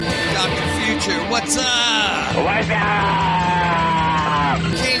future, what's up? What's up?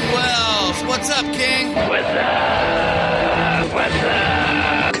 King Wells, what's up, King? What's up? What's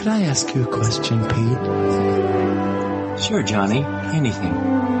up? Could I ask you a question, Pete? Sure, Johnny. Anything.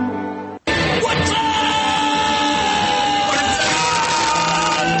 What's up? What's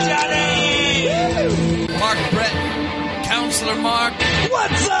up, Johnny? Mark Breton, Counselor Mark.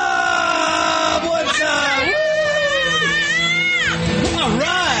 What's up? What's up? All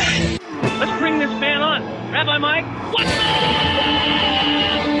right. Let's bring this man on. Rabbi Mike, what's up?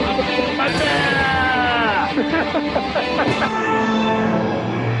 What's up?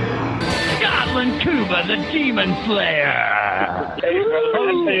 Scotland Cuba, the Demon Slayer. Hey, brother,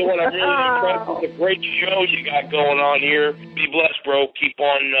 I'll tell you what, I'm really impressed with the great show you got going on here. Be blessed, bro. Keep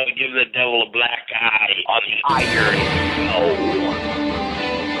on giving the devil a black eye on the Iron Show.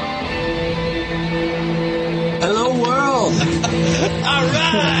 Hello, world. All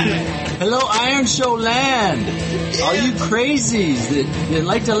right. Hello, Iron Show land. All you crazies that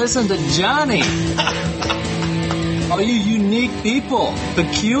like to listen to Johnny. All you unique people,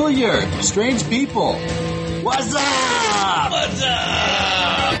 peculiar, strange people. What's up? What's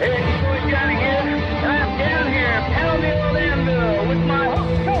up? Hey, it's your boy Johnny here, and I'm down here in Pellville, Orlando, with my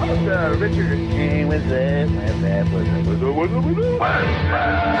co-host, Richard. Hey, what's up?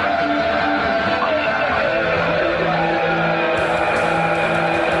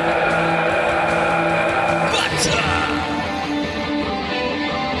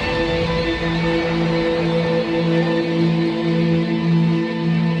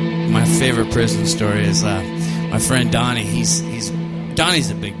 My favorite prison story is my friend Donnie. Donnie's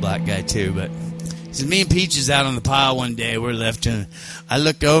a big black guy too, but he said, me and Peaches out on the pile one day. We're lifting. I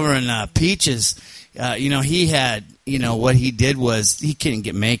looked over and Peaches, he had, what he did was he couldn't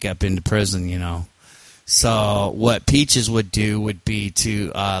get makeup into prison, So what Peaches would do would be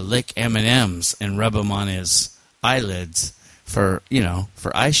to lick M&Ms and rub them on his eyelids for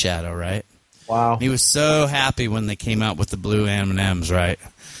eyeshadow, right? Wow. He was so happy when they came out with the blue M&Ms, right?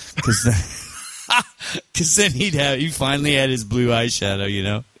 Because then he finally had his blue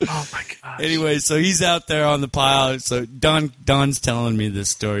eyeshadow, Oh, my gosh. Anyway, so he's out there on the pile. So Don's telling me this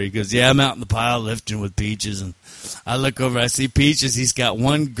story. He goes, yeah, I'm out in the pile lifting with Peaches. And I look over, I see Peaches. He's got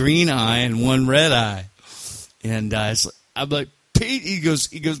one green eye and one red eye. And I'm like, Pete, he goes,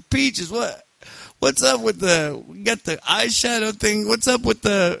 Peaches, what's up with we got the eyeshadow thing? What's up with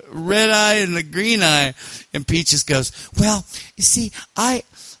the red eye and the green eye? And Peaches goes, well, you see, I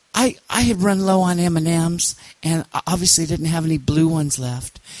had run low on M&Ms, and I obviously didn't have any blue ones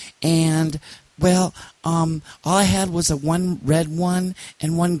left. And, well, all I had was one red one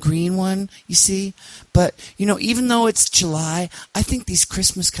and one green one, you see. But, even though it's July, I think these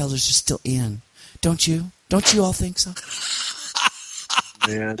Christmas colors are still in. Don't you? Don't you all think so?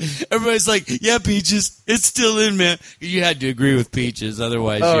 Man. Everybody's like, yeah, Peaches, it's still in, man. You had to agree with Peaches,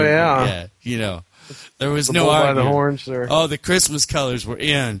 otherwise, there was no argument. By the horns there. Oh, the Christmas colors were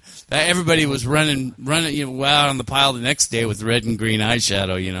in. Everybody was running, out on the pile the next day with red and green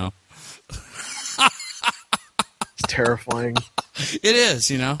eyeshadow, It's terrifying. It is,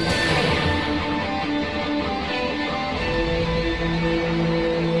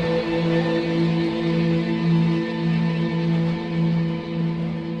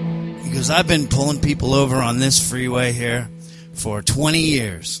 Because I've been pulling people over on this freeway here for 20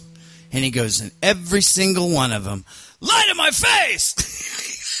 years. And he goes, and every single one of them, lie to my face!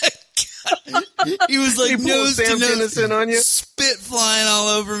 He was like nose to nose, on you? spit flying all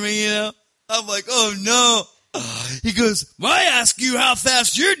over me, I'm like, oh no. He goes, well, I ask you how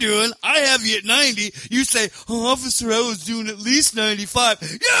fast you're doing. I have you at 90. You say, oh, officer, I was doing at least 95.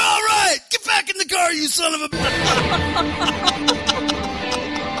 Yeah, all right. Get back in the car, you son of a...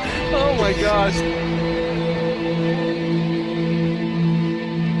 Oh, my gosh.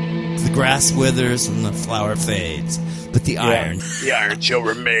 The grass withers and the flower fades, but the iron shall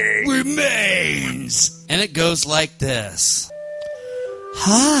remains. And it goes like this.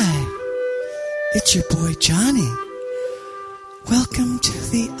 Hi, it's your boy Johnny. Welcome to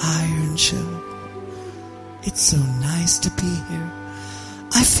the Iron Show. It's so nice to be here.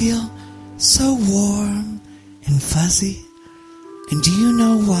 I feel so warm and fuzzy. And do you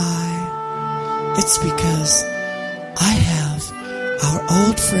know why? It's because I have our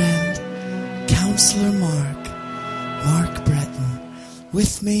old friend, Counselor Mark Breton,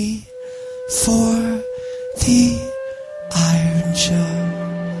 with me for the Iron Show.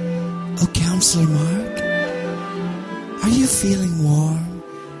 Oh, Counselor Mark, are you feeling warm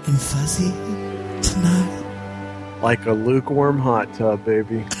and fuzzy tonight? Like a lukewarm hot tub,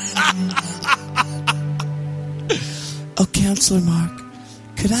 baby. Oh, Counselor Mark,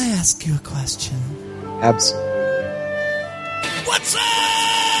 Could I ask you a question? Absolutely. What's up?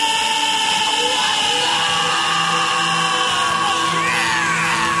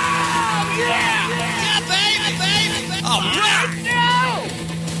 Yeah, baby. All right.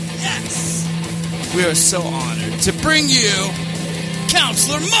 Yes. We are so honored to bring you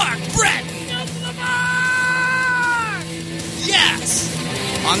Counselor Mark Breton. Yes.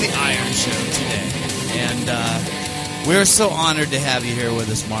 On the Iron Show today. And we're so honored to have you here with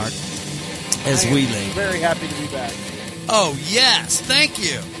us, Mark, as we lay. Very happy to be back. Oh, yes. Thank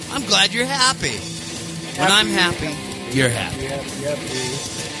you. I'm glad you're happy. When I'm happy, you're happy.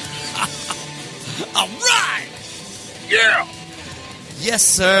 All right. Yeah. Yes,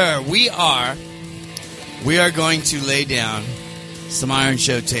 sir. We are going to lay down some Iron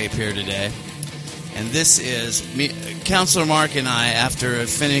Show tape here today. And this is me, Counselor Mark and I, after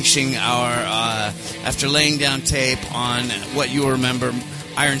finishing after laying down tape on what you will remember,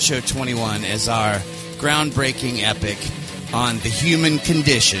 Iron Show 21 as our groundbreaking epic on the human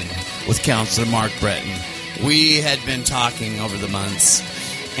condition with Counselor Mark Breton. We had been talking over the months,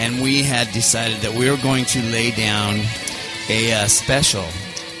 and we had decided that we were going to lay down a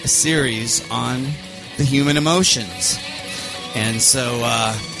series on the human emotions. And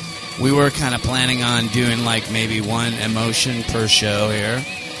so we were kind of planning on doing like maybe one emotion per show here.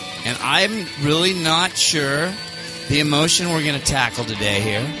 And I'm really not sure the emotion we're going to tackle today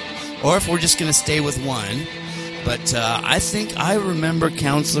here, or if we're just going to stay with one. But I think I remember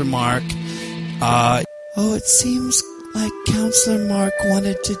Counselor Mark. It seems like Counselor Mark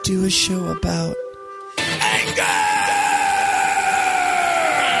wanted to do a show about anger.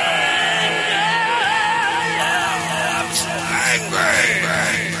 I'm so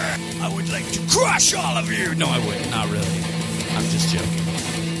angry. I would like to crush all of you. No, I wouldn't. Not really. I'm just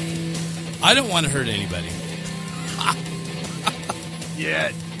joking. I don't want to hurt anybody.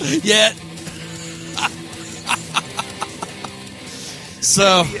 Yet.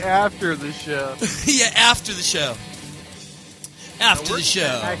 So After the show. yeah, after the show. After the show.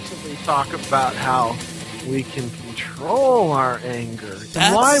 We're gonna actually talk about how we can control our anger. That's-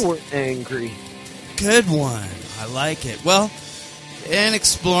 And why we're angry. Good one. I like it. Well, in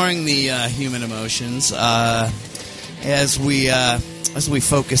exploring the human emotions, as we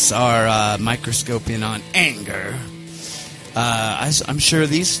focus our microscope in on anger, I'm sure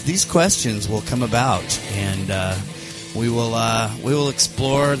these questions will come about, and we will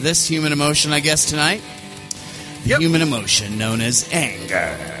explore this human emotion, I guess, tonight. The human emotion known as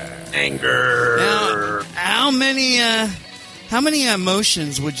anger. Now, how many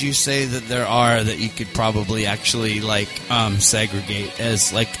emotions would you say that there are that you could probably actually segregate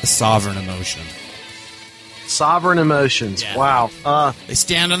as like a sovereign emotion? Sovereign emotions. Yeah. Wow. They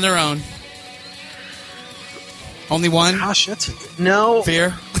stand on their own. Only one? Gosh, no.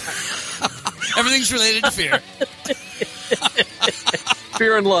 Fear. Everything's related to fear.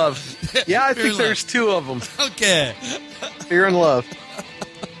 Fear and love. Yeah, I Fear think and there's two of them. Okay. Fear and love.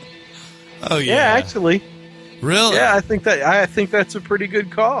 Oh yeah. Yeah, actually. Really? Yeah, I think that's a pretty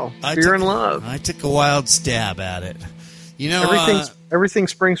good call. Fear and love. I took a wild stab at it. You know, Everything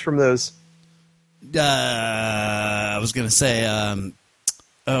springs from those. I was going to say,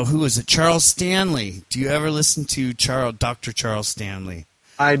 who was it? Charles Stanley. Do you ever listen to Dr. Charles Stanley?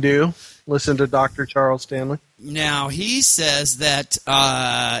 I do. Listen to Dr. Charles Stanley. Now, he says that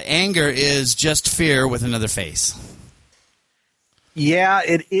anger is just fear with another face. Yeah,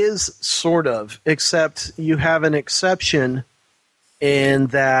 it is sort of, except you have an exception in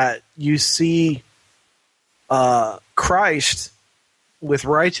that you see Christ with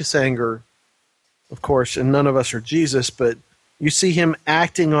righteous anger, of course, and none of us are Jesus, but you see him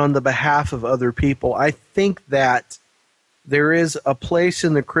acting on the behalf of other people. I think that there is a place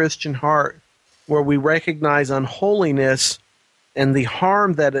in the Christian heart where we recognize unholiness and the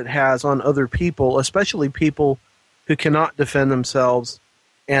harm that it has on other people, especially people who cannot defend themselves,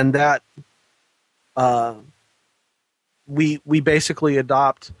 and that we basically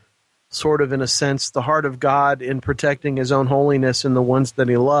adopt, sort of in a sense, the heart of God in protecting his own holiness and the ones that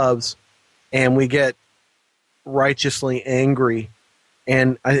he loves, and we get righteously angry,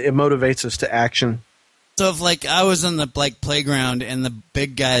 and it motivates us to action. So if I was on the playground and the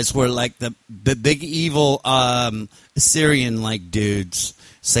big guys were like the big evil Assyrian dudes,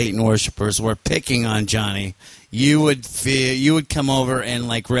 Satan worshippers, were picking on Johnny, you would come over and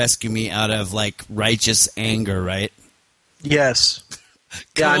rescue me out of righteous anger, right? Yes.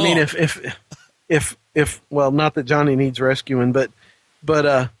 Cool. Yeah, I mean if well, not that Johnny needs rescuing, but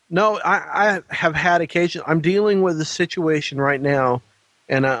no, I have had occasion. I'm dealing with a situation right now,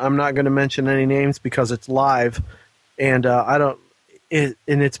 and I'm not going to mention any names because it's live, and I don't.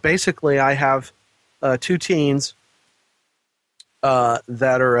 it's basically I have two teens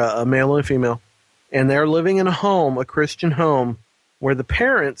that are a male and a female, and they're living in a home, a Christian home, where the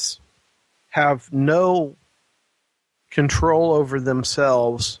parents have no control over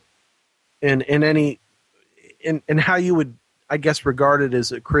themselves in how you would, I guess, regard it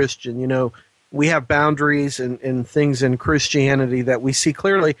as a Christian. You know, we have boundaries and things in Christianity that we see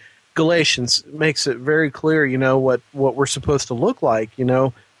clearly. Galatians makes it very clear, you know, what we're supposed to look like, you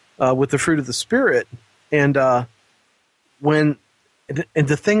know, with the fruit of the Spirit. And the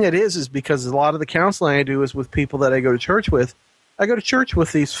thing that is because a lot of the counseling I do is with people that I go to church with. I go to church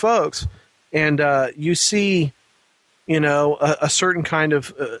with these folks, and you see, you know, a certain kind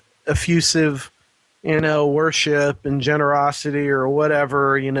of effusive, you know, worship and generosity or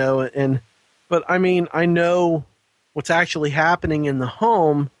whatever, you know, but I mean, I know what's actually happening in the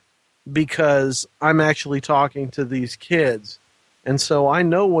home because I'm actually talking to these kids. And so I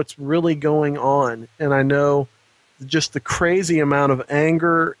know what's really going on, and I know just the crazy amount of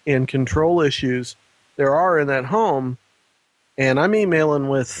anger and control issues there are in that home. And I'm emailing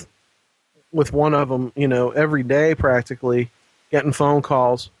with one of them, you know, every day practically, getting phone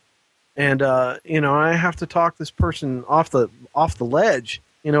calls. And, you know, I have to talk this person off the ledge,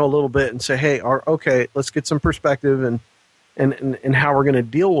 you know, a little bit and say, hey, okay, let's get some perspective and how we're going to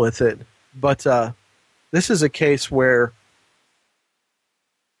deal with it. But this is a case where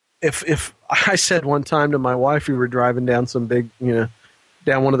if I said one time to my wife, we were driving down some big, you know,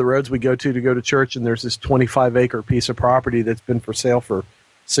 down one of the roads we go to church, and there's this 25-acre piece of property that's been for sale for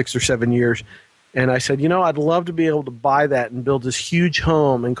 6 or 7 years. And I said, you know, I'd love to be able to buy that and build this huge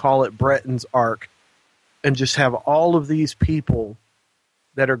home and call it BRETON's Ark and just have all of these people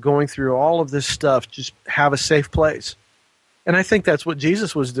that are going through all of this stuff just have a safe place. And I think that's what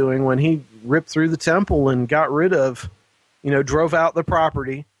Jesus was doing when he ripped through the temple and got rid of, you know, drove out the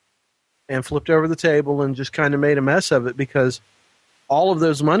property and flipped over the table and just kind of made a mess of it, because all of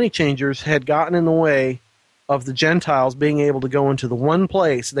those money changers had gotten in the way of the Gentiles being able to go into the one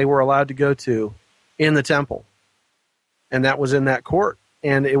place they were allowed to go to in the temple. And that was in that court.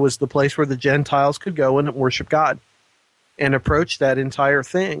 And it was the place where the Gentiles could go and worship God and approach that entire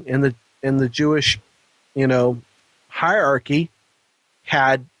thing. And the Jewish, you know, hierarchy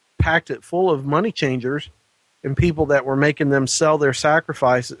had packed it full of money changers and people that were making them sell their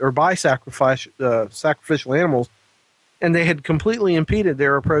sacrifice or buy sacrificial animals. And they had completely impeded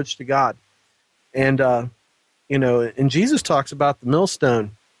their approach to God. And, you know, and Jesus talks about the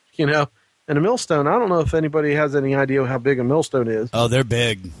millstone, you know, and a millstone, I don't know if anybody has any idea how big a millstone is. Oh, they're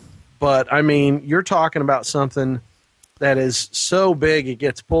big. But, I mean, you're talking about something that is so big it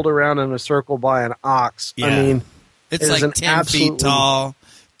gets pulled around in a circle by an ox. Yeah. I mean, it's like 10 feet tall,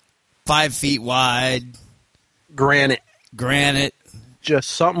 5 feet wide. Granite. Just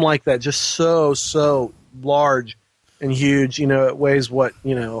something like that. Just so large and huge. You know, it weighs what,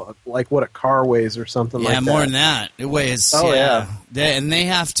 you know, like what a car weighs or something like that. Yeah, more than that. It weighs. Oh, yeah. And they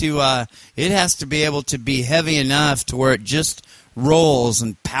have to, it has to be able to be heavy enough to where it just rolls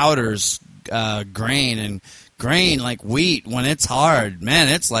and powders grain. And grain, like wheat, when it's hard, man,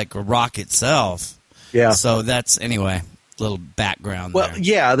 it's like a rock itself. Yeah. So that's, anyway, a little background there. Well,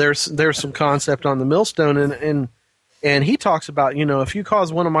 yeah, there's some concept on the millstone, and he talks about, you know, if you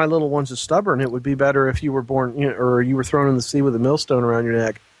cause one of my little ones to stubborn, it would be better if you were born, you know, or you were thrown in the sea with a millstone around your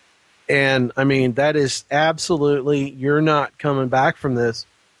neck. And, I mean, that is absolutely, you're not coming back from this.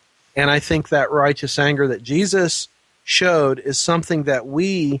 And I think that righteous anger that Jesus showed is something that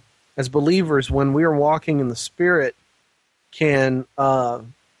we, as believers, when we are walking in the Spirit, can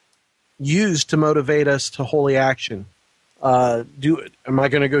use to motivate us to holy action. Am I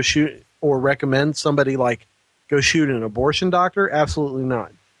going to go shoot or recommend somebody like go shoot an abortion doctor? Absolutely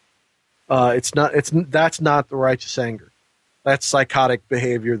not. That's not the righteous anger. That's psychotic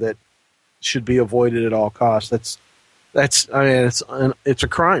behavior that should be avoided at all costs. It's a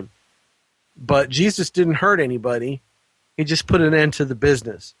crime. But Jesus didn't hurt anybody. He just put an end to the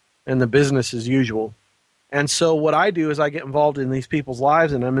business, and the business as usual. And so what I do is I get involved in these people's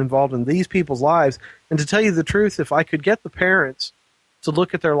lives, and I'm involved in these people's lives. And to tell you the truth, if I could get the parents to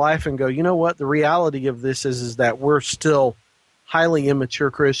look at their life and go, you know what, the reality of this is that we're still highly immature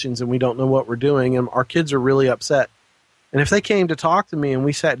Christians and we don't know what we're doing, and our kids are really upset. And if they came to talk to me and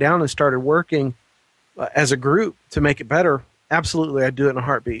we sat down and started working as a group to make it better, absolutely, I'd do it in a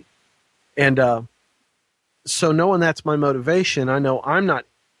heartbeat. And so knowing that's my motivation, I know I'm not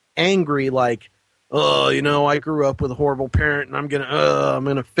angry like, oh, you know, I grew up with a horrible parent, and I'm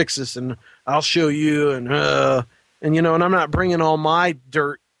gonna fix this, and I'll show you, and you know, and I'm not bringing all my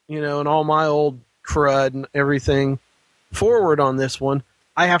dirt, you know, and all my old crud and everything. forward on this one,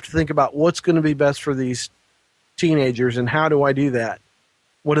 I have to think about what's going to be best for these teenagers and how do I do that?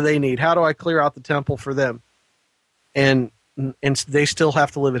 What do they need? How do I clear out the temple for them? And they still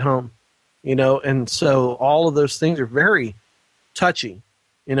have to live at home, and so all of those things are very touchy.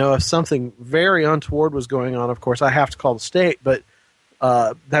 If something very untoward was going on, of course, I have to call the state, but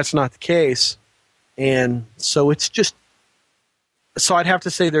that's not the case. And so it's just, so I'd have to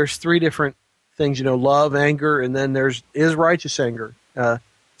say there's three different things, love, anger, and then is righteous anger.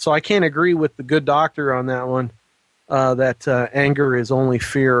 So I can't agree with the good doctor on that one, that anger is only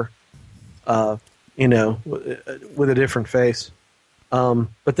fear, with a different face.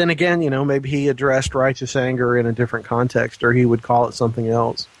 But then again, maybe he addressed righteous anger in a different context, or he would call it something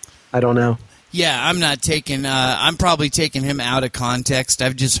else. I don't know. Yeah, I'm probably taking him out of context.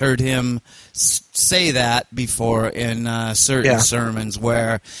 I've just heard him say that before in certain sermons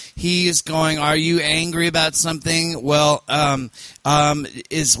where he's going, "Are you angry about something? Well,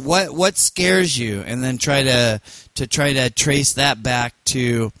 is what scares you?" And then try to trace that back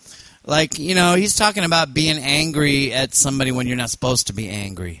to, like, he's talking about being angry at somebody when you're not supposed to be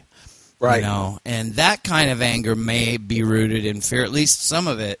angry. Right. And that kind of anger may be rooted in fear, at least some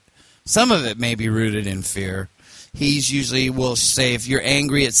of it. Some of it may be rooted in fear. He's usually will say, if you're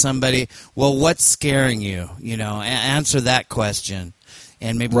angry at somebody, well, what's scaring you? Answer that question.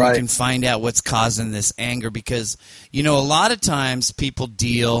 And maybe we can find out what's causing this anger. Because, a lot of times people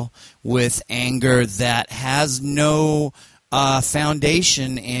deal with anger that has no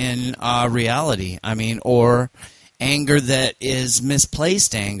foundation in reality. Or anger that is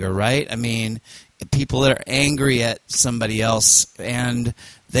misplaced anger, right? People that are angry at somebody else and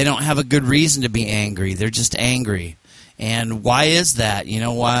they don't have a good reason to be angry. They're just angry. And why is that?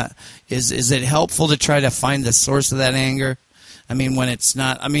 Why is it helpful to try to find the source of that anger? When it's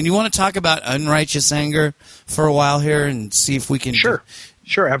not. You want to talk about unrighteous anger for a while here and see if we can. Sure,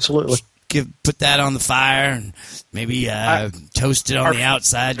 absolutely. Put that on the fire and maybe toast it on the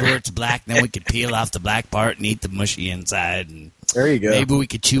outside where it's black. Then we could peel off the black part and eat the mushy inside. And there you go. Maybe we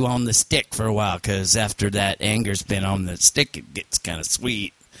could chew on the stick for a while, because after that anger's been on the stick, it gets kind of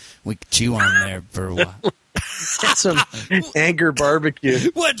sweet. We could chew on there for a while. Some anger barbecue.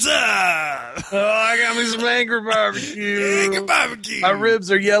 What's up? Oh, I got me some anger barbecue. Anger barbecue. My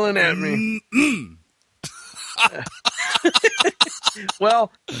ribs are yelling at me.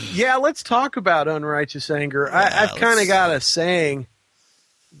 Well, yeah, let's talk about unrighteous anger. I've kind of got a saying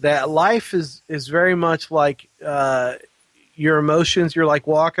that life is very much like your emotions. You're like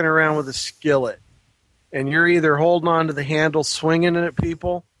walking around with a skillet, and you're either holding on to the handle, swinging it at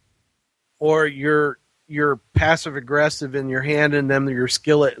people, or you're passive aggressive and you're handing them your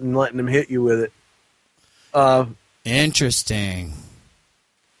skillet and letting them hit you with it. Interesting.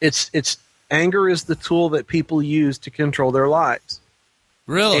 It's anger is the tool that people use to control their lives.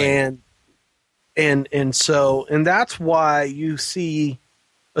 Really? And that's why you see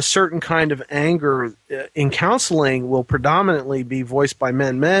a certain kind of anger in counseling will predominantly be voiced by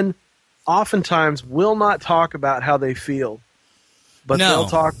men. Men oftentimes will not talk about how they feel, but they'll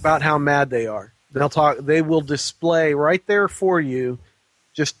talk about how mad they are. They will display right there for you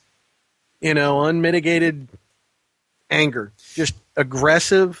just, unmitigated anger, just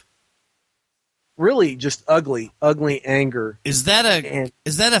aggressive, really just ugly anger. Is that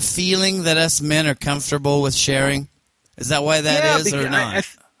a feeling that us men are comfortable with sharing? Is that why that is, or not?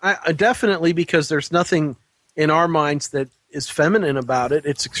 I definitely, because there's nothing in our minds that is feminine about it.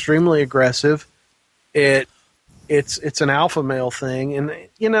 It's extremely aggressive. It's an alpha male thing, and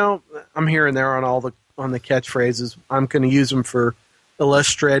I'm here and there on the catchphrases. I'm going to use them for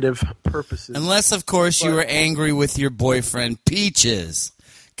illustrative purposes. Unless, of course, you were angry with your boyfriend Peaches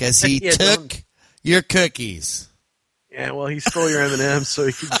because he took your cookies. Yeah, well, he stole your M&Ms so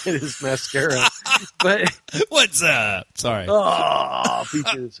he could get his mascara. But what's up? Sorry. Oh,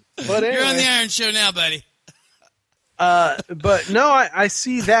 Peaches. But anyway, you're on the Iron Show now, buddy. But no, I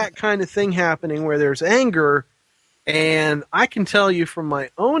see that kind of thing happening where there's anger, and I can tell you from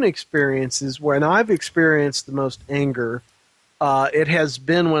my own experiences, when I've experienced the most anger, it has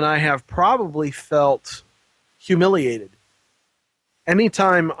been when I have probably felt humiliated.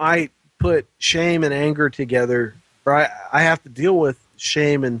 Anytime I put shame and anger together, I have to deal with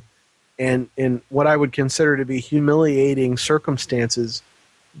shame and what I would consider to be humiliating circumstances.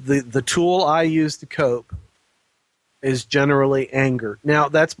 The tool I use to cope is generally anger. Now,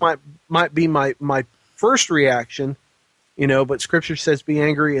 that's might be my first reaction, but Scripture says be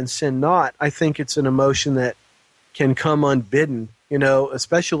angry and sin not. I think it's an emotion that can come unbidden,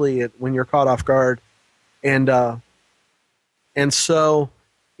 especially when you're caught off guard. And so,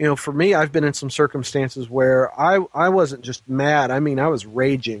 for me, I've been in some circumstances where I wasn't just mad. I mean, I was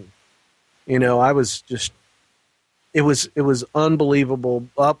raging. I was just, it was unbelievable.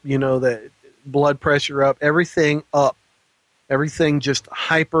 Up, the blood pressure up, everything just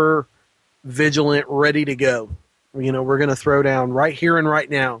hyper vigilant, ready to go. We're going to throw down right here and right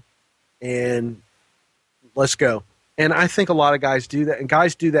now, and let's go. And I think a lot of guys do that, and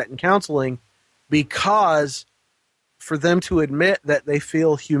guys do that in counseling because for them to admit that they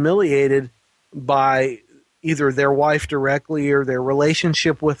feel humiliated by either their wife directly or their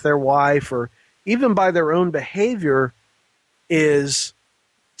relationship with their wife or even by their own behavior is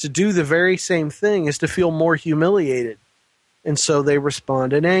to do the very same thing, is to feel more humiliated. And so they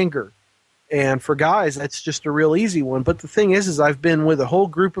respond in anger. And for guys, that's just a real easy one. But the thing is I've been with a whole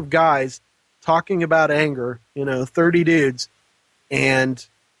group of guys talking about anger, 30 dudes, and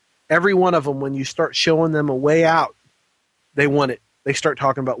every one of them, when you start showing them a way out, they want it. They start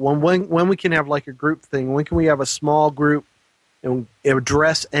talking about when we can have like a group thing, when can we have a small group and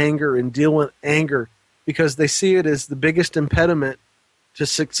address anger and deal with anger, because they see it as the biggest impediment to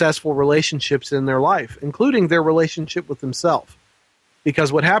successful relationships in their life, including their relationship with themselves.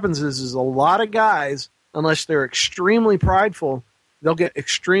 Because what happens is a lot of guys, unless they're extremely prideful, they'll get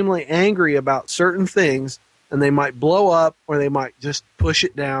extremely angry about certain things, and they might blow up or they might just push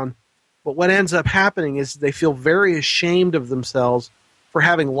it down. But what ends up happening is they feel very ashamed of themselves for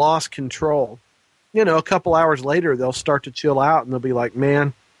having lost control. A couple hours later, they'll start to chill out, and they'll be like,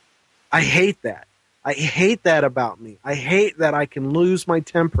 man, I hate that. I hate that about me. I hate that I can lose my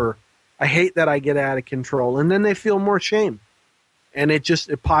temper. I hate that I get out of control. And then they feel more shame. And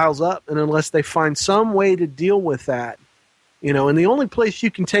it piles up. And unless they find some way to deal with that, and the only place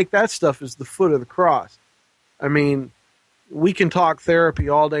you can take that stuff is the foot of the cross. I mean, we can talk therapy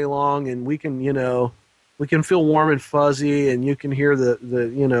all day long, and we can feel warm and fuzzy, and you can hear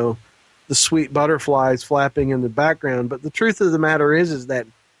the sweet butterflies flapping in the background. But the truth of the matter is that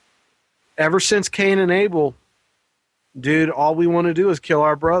ever since Cain and Abel, dude, all we want to do is kill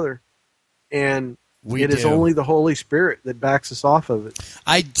our brother. And it is only the Holy Spirit that backs us off of it.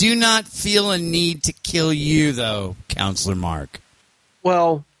 I do not feel a need to kill you, though, Counselor Mark.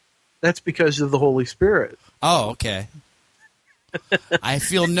 Well, that's because of the Holy Spirit. Oh, okay. I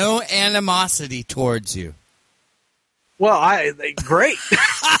feel no animosity towards you. Well, great.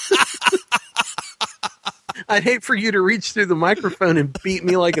 I'd hate for you to reach through the microphone and beat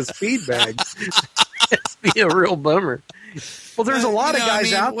me like a speed bag. That'd be a real bummer. Well, there's a lot of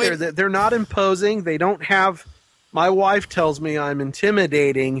guys out there that they're not imposing. They don't have. My wife tells me I'm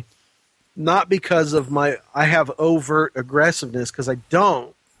intimidating, not because of I have overt aggressiveness, because I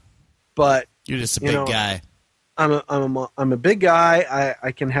don't. But you're just a big guy. I'm a big guy.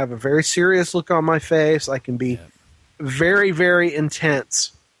 I can have a very serious look on my face. I can be very, very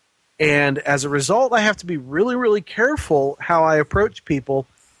intense. And as a result, I have to be really, really careful how I approach people,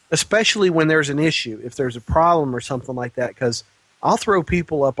 especially when there's an issue, if there's a problem or something like that, because I'll throw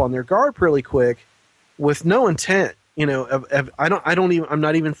people up on their guard really quick with no intent. I'm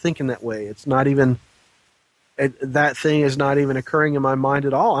not even thinking that way. It's not even, that thing is not even occurring in my mind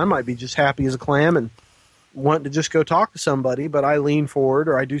at all. I might be just happy as a clam and want to just go talk to somebody, but I lean forward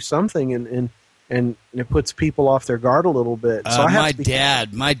or I do something and it puts people off their guard a little bit. So my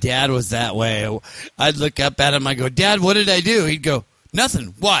dad was that way. I'd look up at him. I go, Dad, what did I do? He'd go,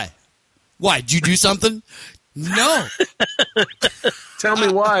 nothing. Why? Did you do something? No. Tell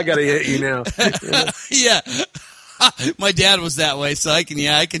me why I got to hit you now. Yeah. My dad was that way, so I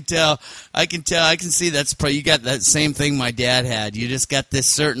can tell. I can see that's probably, you got that same thing my dad had. You just got this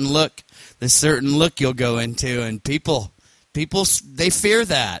certain look you'll go into, and people, they fear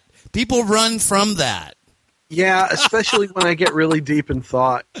that. People run from that. Yeah, especially when I get really deep in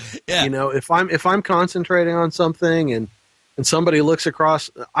thought. Yeah. If I'm concentrating on something and somebody looks across,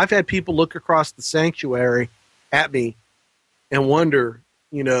 I've had people look across the sanctuary at me and wonder,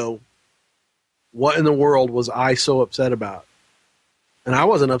 what in the world was I so upset about? And I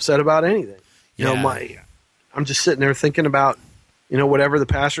wasn't upset about anything. I'm just sitting there thinking about, whatever the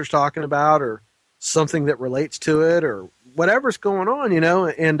pastor's talking about or something that relates to it or whatever's going on,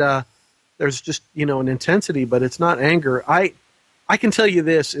 and there's just, an intensity, but it's not anger. I can tell you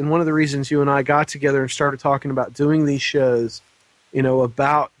this, and one of the reasons you and I got together and started talking about doing these shows,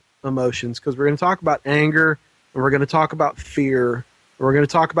 about emotions, because we're going to talk about anger, and we're going to talk about fear, and we're going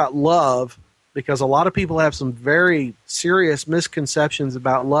to talk about love, because a lot of people have some very serious misconceptions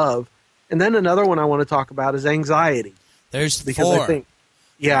about love. And then another one I want to talk about is anxiety. There's because four.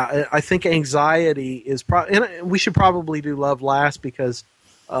 I think anxiety is and we should probably do love last because,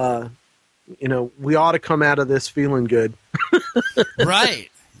 we ought to come out of this feeling good. Right.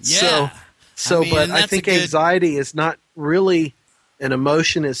 Yeah. So, I mean, but and I that's think a good- anxiety is not really an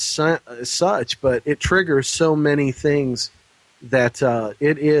emotion as such, but it triggers so many things that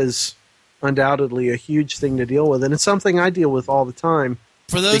it is undoubtedly a huge thing to deal with, and it's something I deal with all the time.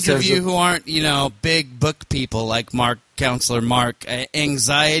 For those of because you who aren't, big book people like Counselor Mark,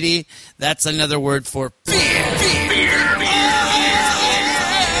 anxiety, that's another word for fear.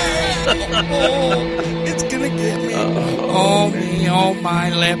 It's going to get me. Oh, me, oh,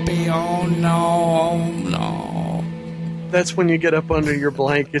 my lippy, oh, no. That's when you get up under your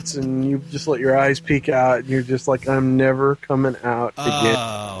blankets and you just let your eyes peek out, and you're just like, I'm never coming out again.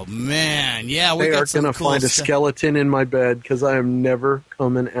 Oh, man. Yeah, we They are got some going to cool find a stuff. skeleton in my bed because I am never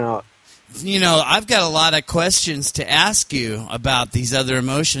coming out. I've got a lot of questions to ask you about these other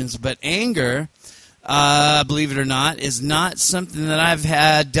emotions, but anger, believe it or not, is not something that I've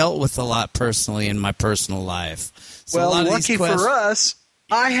had dealt with a lot personally in my personal life. So a lot Well, of these lucky for us,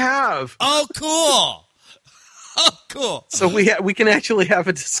 I have. Oh, cool. Oh, cool. So we can actually have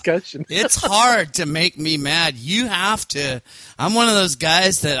a discussion. It's hard to make me mad. You have to. I'm one of those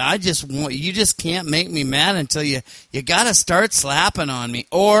guys that you just can't make me mad until you got to start slapping on me,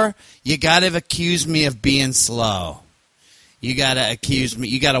 or you got to accuse me of being slow. You got to accuse me.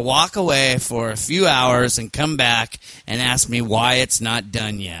 You got to walk away for a few hours and come back and ask me why it's not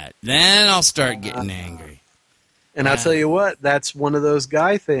done yet. Then I'll start getting angry. And I'll tell you what, that's one of those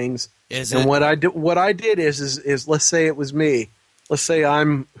guy things. Is and it? what I did is let's say it was me. Let's say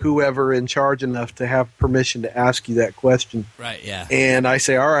I'm whoever in charge enough to have permission to ask you that question. Right, yeah. And I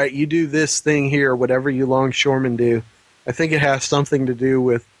say, all right, you do this thing here, whatever you longshoremen do. I think it has something to do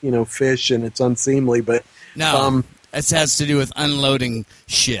with, fish, and it's unseemly, but No, it has to do with unloading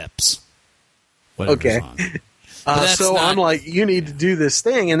ships. Whatever's okay. on. But that's So not- I'm like, you need to do this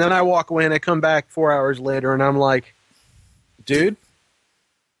thing. And then I walk away and I come back 4 hours later and I'm like, dude,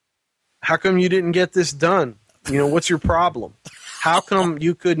 how come you didn't get this done? What's your problem? How come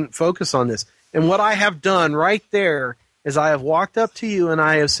you couldn't focus on this? And what I have done right there is I have walked up to you and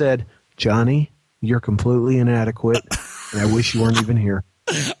I have said, Johnny, you're completely inadequate, and I wish you weren't even here.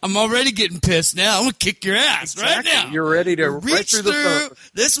 I'm already getting pissed now. I'm going to kick your ass right now. You're ready to Reach right through the phone.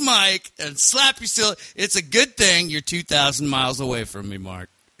 this mic and slap you still. It's a good thing you're 2,000 miles away from me, Mark.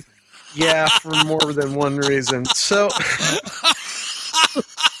 Yeah, for more than one reason. So,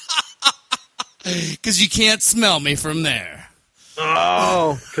 Because you can't smell me from there.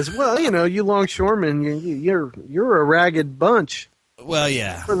 because you longshoremen, you're a ragged bunch. Well,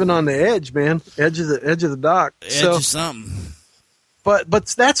 yeah. Living on the edge, man, edge of the dock. Edge of something. But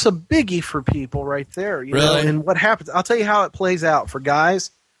that's a biggie for people right there. You know? Really? And what happens? I'll tell you how it plays out for guys.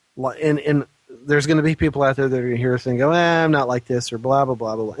 And there's going to be people out there that are going to hear us and go, I'm not like this, or blah blah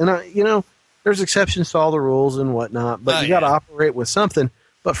blah blah. And there's exceptions to all the rules and whatnot. But you got to operate with something.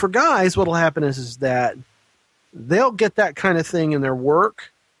 But for guys, what'll happen is that they'll get that kind of thing in their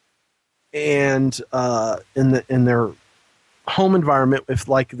work and in their home environment if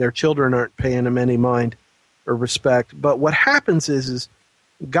like their children aren't paying them any mind or respect. But what happens is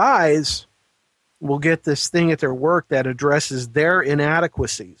guys will get this thing at their work that addresses their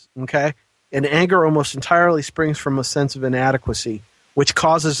inadequacies, okay? And anger almost entirely springs from a sense of inadequacy, which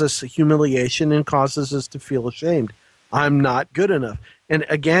causes us humiliation and causes us to feel ashamed. I'm not good enough. And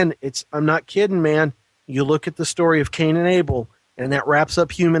again, I'm not kidding, man. You look at the story of Cain and Abel, and that wraps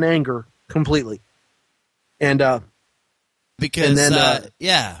up human anger completely. And Because, and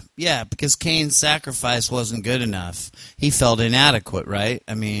then, because Cain's sacrifice wasn't good enough. He felt inadequate, right?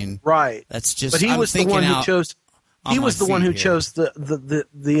 I mean, right. That's just. But he I'm was the thinking one who out chose. on He my was the one feet who here. chose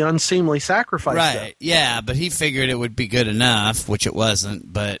the unseemly sacrifice. Right? stuff. Yeah, but he figured it would be good enough, which it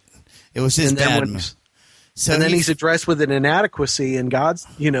wasn't. But it was his And then bad. when- mo- So and then he- he's addressed with an inadequacy, and God's,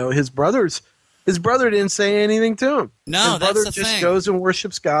 his brother didn't say anything to him. No, his brother that's the just thing. goes and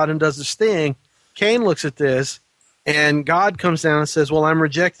worships God and does his thing. Cain looks at this, and God comes down and says, well, I'm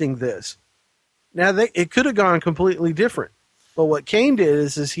rejecting this. Now, it could have gone completely different. But what Cain did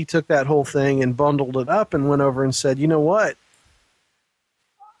is he took that whole thing and bundled it up and went over and said, you know what?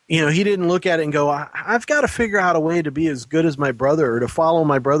 He didn't look at it and go, I've got to figure out a way to be as good as my brother or to follow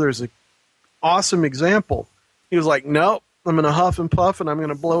my brother as an awesome example. He was like, nope, I'm going to huff and puff and I'm going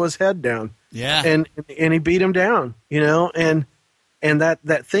to blow his head down. yeah, And he beat him down, and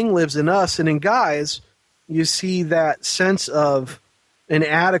that thing lives in us. And in guys, you see that sense of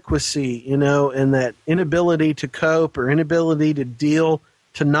inadequacy, and that inability to cope or inability to deal,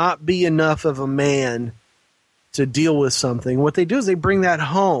 to not be enough of a man to deal with something. What they do is they bring that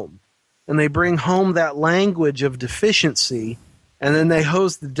home, and they bring home that language of deficiency, and then they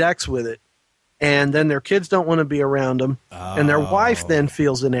hose the decks with it. and then their kids don't want to be around them, and their wife then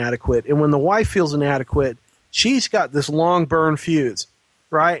feels inadequate. And when the wife feels inadequate, she's got this long burn fuse,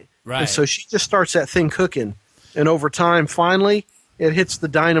 right? Right. And so she just starts that thing cooking, and over time, finally, it hits the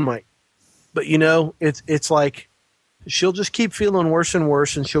dynamite. But it's like she'll just keep feeling worse and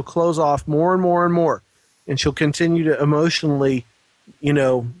worse, and she'll close off more and more and more, and she'll continue to emotionally,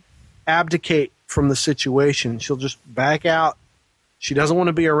 abdicate from the situation. She'll just back out. She doesn't want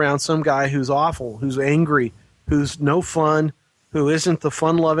to be around some guy who's awful, who's angry, who's no fun, who isn't the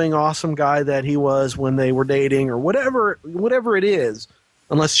fun-loving, awesome guy that he was when they were dating, or whatever it is,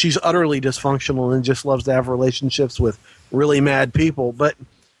 unless she's utterly dysfunctional and just loves to have relationships with really mad people. But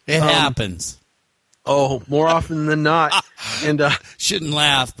it happens. Oh, more often than not. And shouldn't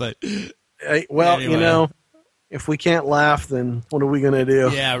laugh, but well, anyway. If we can't laugh, then what are we going to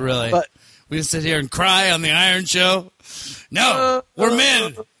do? Yeah, really. But we just sit here and cry on the Iron Show. No, we're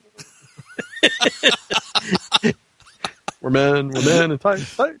men. We're men, and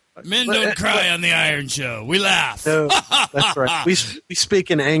tight. Men don't cry on the Iron Show. We laugh. No, that's right. We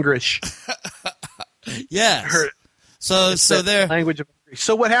speak in Angrish. Yes. So there. Language of Angrish.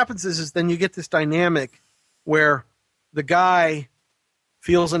 So what happens is then you get this dynamic where the guy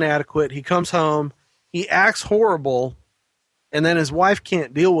feels inadequate. He comes home. He acts horrible, and then his wife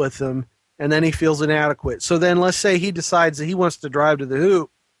can't deal with him, and then he feels inadequate. So then let's say he decides that he wants to drive to the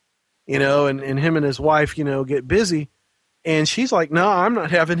hoop, and him and his wife, get busy, and she's like, no, I'm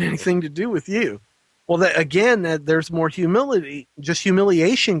not having anything to do with you. Well, there's more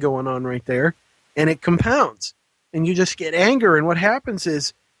humiliation going on right there, and it compounds, and you just get anger, and what happens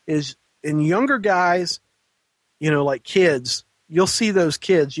is in younger guys, like kids, you'll see those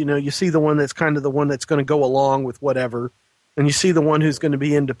kids, you see the one that's kind of the one that's going to go along with whatever, and you see the one who's going to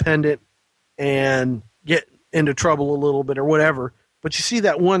be independent and get into trouble a little bit or whatever. But you see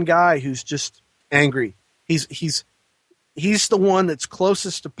that one guy who's just angry. He's the one that's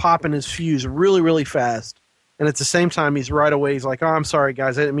closest to popping his fuse really, really fast. And at the same time, he's like, oh, I'm sorry,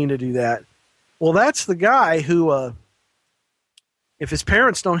 guys, I didn't mean to do that. Well, that's the guy who, if his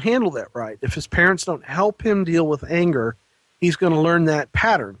parents don't handle that right, if his parents don't help him deal with anger, he's going to learn that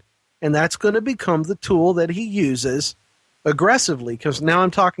pattern. And that's going to become the tool that he uses aggressively, because now I'm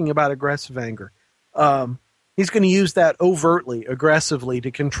talking about aggressive anger. He's going to use that overtly, aggressively,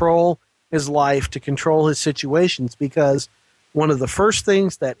 to control his life, to control his situations, because one of the first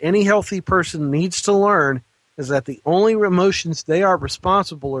things that any healthy person needs to learn is that the only emotions they are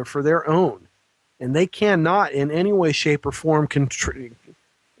responsible are for their own. And they cannot in any way, shape, or form control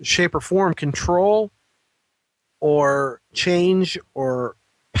or change or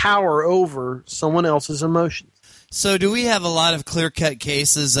power over someone else's emotions. So do we have a lot of clear-cut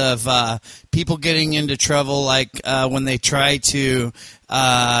cases of people getting into trouble, like when they try to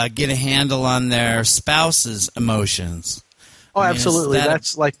get a handle on their spouse's emotions? Oh, absolutely.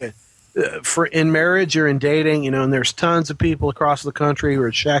 That's like in marriage or in dating, and there's tons of people across the country who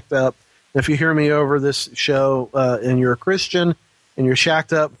are shacked up. If you hear me over this show and you're a Christian and you're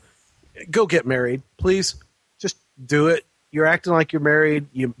shacked up, go get married, please. Just do it. You're acting like you're married.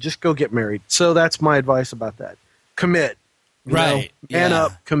 You just go get married. So that's my advice about that. Commit. Right. Man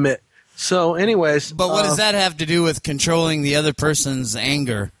up, commit. So anyways. But what does that have to do with controlling the other person's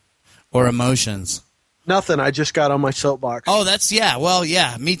anger or emotions? Nothing. I just got on my soapbox. Oh, well,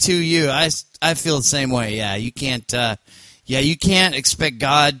 me too, you. I feel the same way. Yeah, you can't you can't expect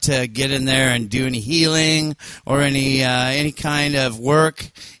God to get in there and do any healing or any kind of work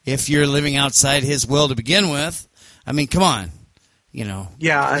if you're living outside his will to begin with. I mean, come on.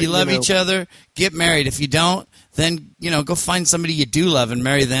 Yeah, if you love each other, get married. If you don't, then, go find somebody you do love and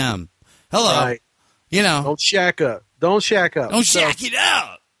marry them. Hello. Right. Don't shack up. Don't shack it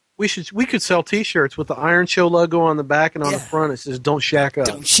out. We could sell T-shirts with the Iron Show logo on the back, and on the front it says "Don't shack up."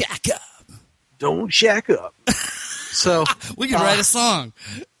 Don't shack up. Don't shack up. So we could write a song.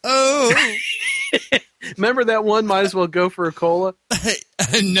 Oh, remember that one? Might as well go for a cola.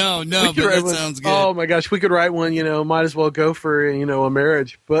 No, but that sounds good. Oh my gosh, we could write one. Might as well go for a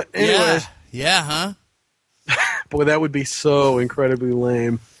marriage. But anyways, yeah, huh? Boy, that would be so incredibly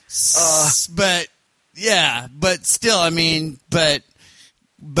lame. But still, I mean, but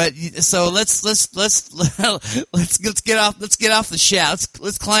so let's get off the shack.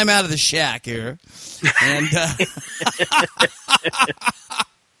 Let's climb out of the shack here, and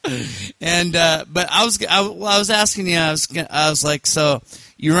but I was asking you, I was like, so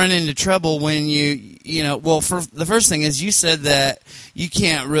you run into trouble when well, for the first thing is you said that you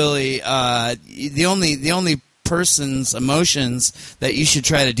can't really the only person's emotions that you should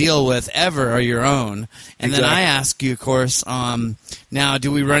try to deal with ever are your own. And then I ask you, of course, now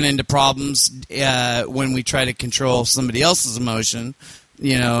do we run into problems when we try to control somebody else's emotions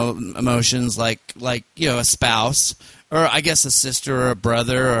like a spouse, or I guess a sister or a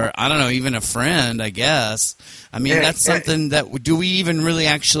brother, or I don't know, even a friend, I guess. I mean, that's something that, do we even really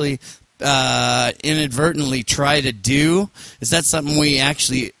actually inadvertently try to do? Is that something we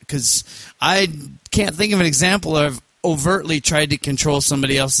actually, because I can't think of an example of overtly tried to control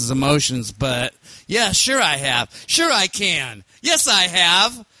somebody else's emotions, but yeah, sure I have. Sure I can. Yes, I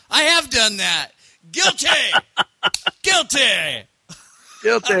have. I have done that. Guilty. Guilty.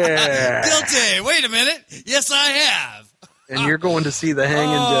 Guilty. Guilty. Wait a minute. Yes, I have. And you're going to see the hanging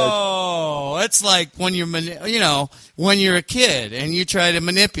judge. Oh, it's like when when you're a kid and you try to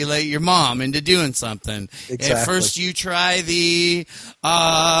manipulate your mom into doing something. Exactly. At first you try the,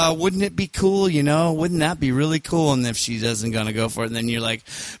 wouldn't it be cool, wouldn't that be really cool? And if she doesn't going to go for it, then you're like,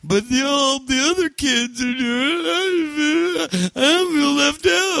 but the other kids are doing it, I feel left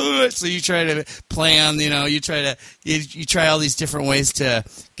out. So you try to play on, you try all these different ways to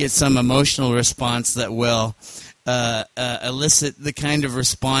get some emotional response that will elicit the kind of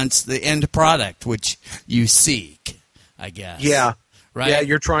response, the end product, which you seek, I guess. Yeah. Right? Yeah,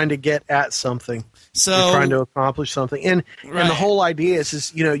 you're trying to get at something. So, you're trying to accomplish something. And the whole idea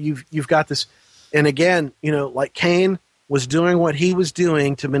is you've got this, and again, like Cain was doing what he was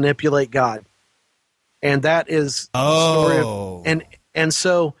doing to manipulate God. And that is the story of, and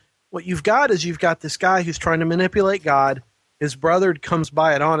so what you've got is you've got this guy who's trying to manipulate God. His brother comes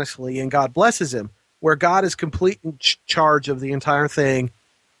by it honestly, and God blesses him, where God is complete in charge of the entire thing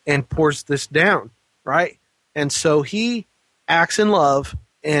and pours this down, right? And so he acts in love,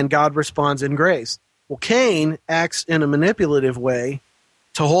 and God responds in grace. Well, Cain acts in a manipulative way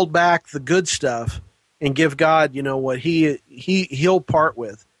to hold back the good stuff and give God, what he'll part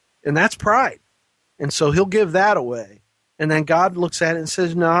with, and that's pride. And so he'll give that away. And then God looks at it and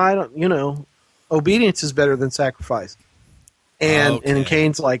says, no, I don't, obedience is better than sacrifice. And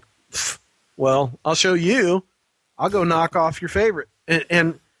Cain's like, well, I'll show you. I'll go knock off your favorite.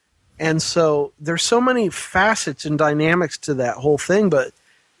 And so there's so many facets and dynamics to that whole thing. But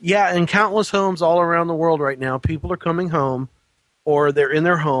yeah, in countless homes all around the world right now, people are coming home or they're in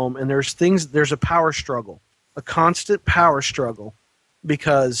their home, and there's a power struggle, a constant power struggle,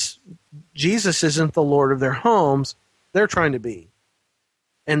 because Jesus isn't the Lord of their homes. They're trying to be.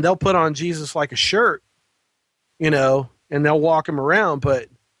 And they'll put on Jesus like a shirt, and they'll walk him around, but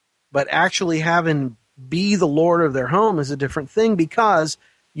actually having be the Lord of their home is a different thing, because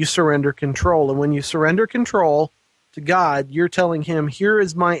you surrender control. And when you surrender control to God, you're telling him, here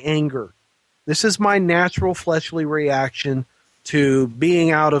is my anger. This is my natural fleshly reaction to being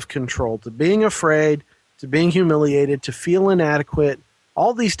out of control, to being afraid, to being humiliated, to feel inadequate,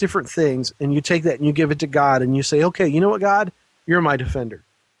 all these different things. And you take that and you give it to God, and you say, okay, you know what, God? You're my defender.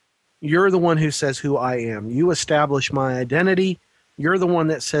 You're the one who says who I am. You establish my identity. You're the one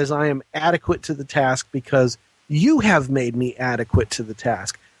that says I am adequate to the task because you have made me adequate to the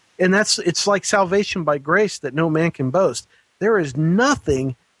task. And it's like salvation by grace that no man can boast. There is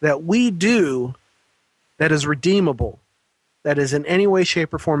nothing that we do that is redeemable, that is in any way,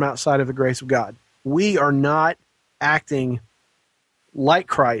 shape, or form outside of the grace of God. We are not acting like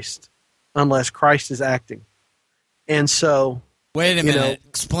Christ unless Christ is acting. And so... Wait a minute.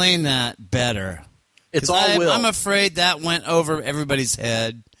 Explain that better. It's all will. I'm afraid that went over everybody's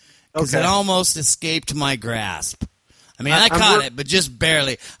head because it almost escaped my grasp. I mean, I caught it, but just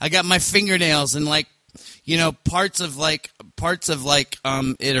barely. I got my fingernails and parts of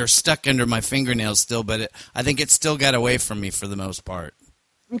it are stuck under my fingernails still, but I think it still got away from me for the most part.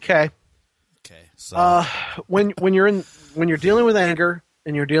 Okay. So when you're dealing with anger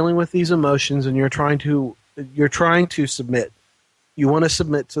and you're dealing with these emotions and you're trying to submit, you want to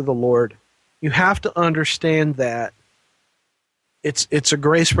submit to the Lord. You have to understand that it's a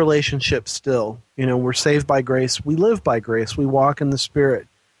grace relationship still. We're saved by grace. We live by grace. We walk in the Spirit.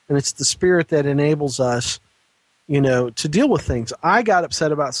 And it's the Spirit that enables us, to deal with things. I got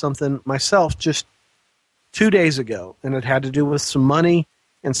upset about something myself just 2 days ago, and it had to do with some money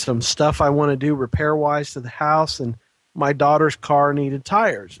and some stuff I want to do repair-wise to the house, and my daughter's car needed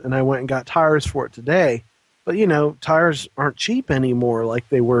tires, and I went and got tires for it today. But, tires aren't cheap anymore like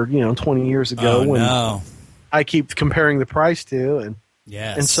they were, 20 years ago when I keep comparing the price to.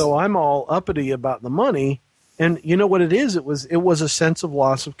 And so I'm all uppity about the money. And you know what it is? It was a sense of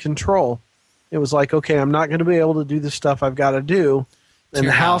loss of control. It was like, okay, I'm not going to be able to do the stuff I've got to do. And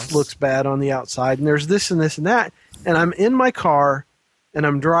the house looks bad on the outside. And there's this and this and that. And I'm in my car and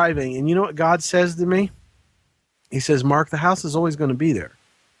I'm driving. And you know what God says to me? He says, Mark, the house is always going to be there.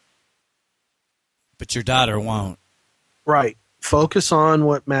 But your daughter won't. Right. Focus on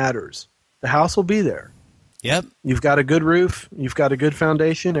what matters. The house will be there. Yep. You've got a good roof. You've got a good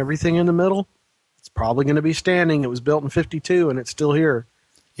foundation. Everything in the middle, it's probably going to be standing. It was built in 52, and it's still here.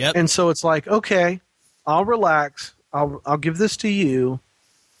 Yep. And so it's like, okay, I'll relax. I'll give this to you,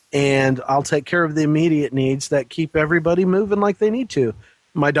 and I'll take care of the immediate needs that keep everybody moving like they need to.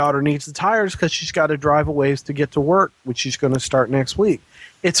 My daughter needs the tires because she's got to drive a ways to get to work, which she's going to start next week.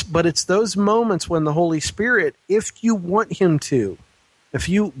 But it's those moments when the Holy Spirit, if you want him to, if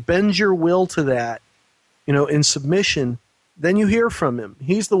you bend your will to that, in submission, then you hear from him.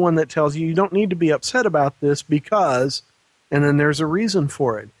 He's the one that tells you don't need to be upset about this because, and then there's a reason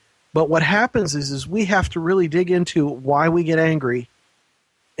for it. But what happens is we have to really dig into why we get angry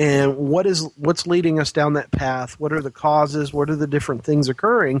and what's leading us down that path. What are the causes? What are the different things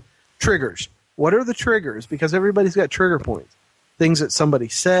occurring? Triggers. What are the triggers? Because everybody's got trigger points. Things that somebody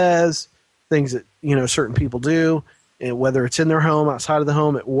says, things that certain people do, and whether it's in their home, outside of the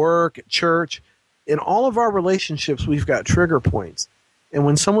home, at work, at church. In all of our relationships, we've got trigger points. And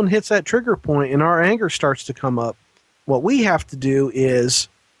when someone hits that trigger point and our anger starts to come up, what we have to do is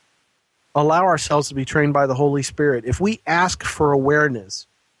allow ourselves to be trained by the Holy Spirit. If we ask for awareness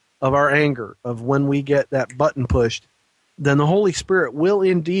of our anger, of when we get that button pushed, then the Holy Spirit will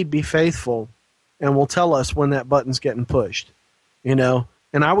indeed be faithful and will tell us when that button's getting pushed. And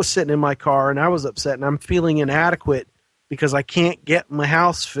I was sitting in my car and I was upset and I'm feeling inadequate because I can't get my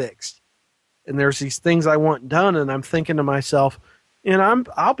house fixed. And there's these things I want done, and I'm thinking to myself, and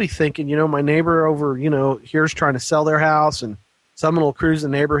I'll be thinking, my neighbor over, here's trying to sell their house, and someone will cruise the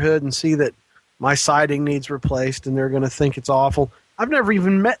neighborhood and see that my siding needs replaced, and they're going to think it's awful. I've never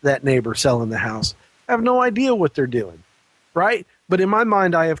even met that neighbor selling the house. I have no idea what they're doing, right? But in my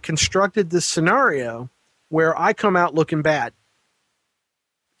mind, I have constructed this scenario where I come out looking bad.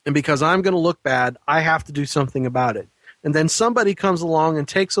 And because I'm going to look bad, I have to do something about it. And then somebody comes along and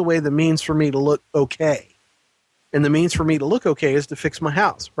takes away the means for me to look okay. And the means for me to look okay is to fix my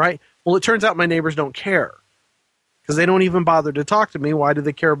house, right? Well, it turns out my neighbors don't care because they don't even bother to talk to me. Why do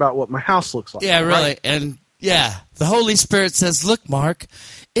they care about what my house looks like? Yeah, really. Right? And yeah, the Holy Spirit says, look, Mark,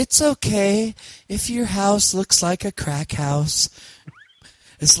 it's okay if your house looks like a crack house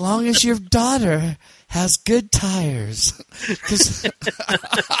as long as your daughter has good tires. 'Cause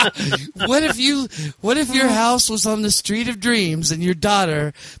what if your house was on the street of dreams and your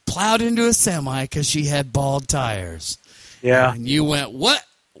daughter plowed into a semi because she had bald tires? Yeah. And you went, what?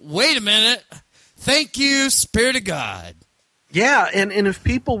 Wait a minute. Thank you, Spirit of God. Yeah, and if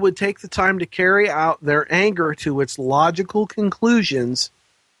people would take the time to carry out their anger to its logical conclusions,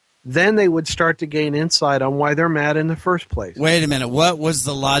 then they would start to gain insight on why they're mad in the first place. Wait a minute. What was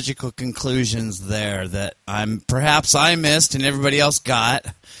the logical conclusions there that perhaps I missed and everybody else got?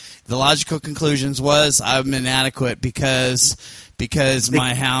 The logical conclusions was I'm inadequate because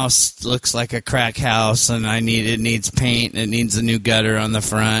my house looks like a crack house and it needs paint and it needs a new gutter on the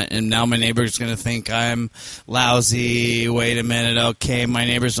front, and now my neighbor's going to think I'm lousy. Wait a minute. Okay, my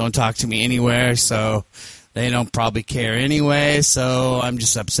neighbors don't talk to me anywhere, so they don't probably care anyway, so I'm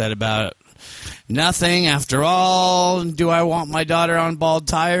just upset about nothing. After all, do I want my daughter on bald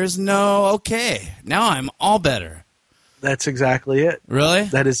tires? No. Okay. Now I'm all better. That's exactly it. Really?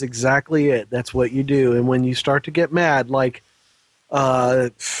 That is exactly it. That's what you do. And when you start to get mad,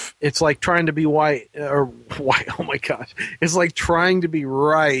 it's like trying to be white. Oh my gosh. It's like trying to be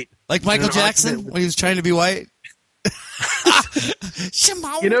right. Like Michael Jackson when he was trying to be white?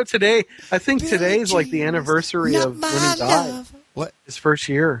 Today, I think today's like the anniversary of when he died. What? His first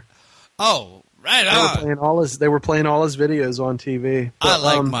year. Oh, right on. They were playing all his videos on TV. But, I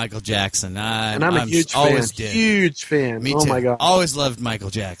like Michael Jackson. And I'm a huge fan. Always did. Huge fan. Me oh too. My God. Always loved Michael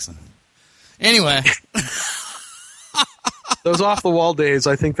Jackson. Anyway. Those off-the-wall days,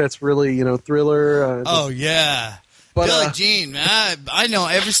 I think that's really, Thriller. Oh, yeah. But, Billie Jean, I know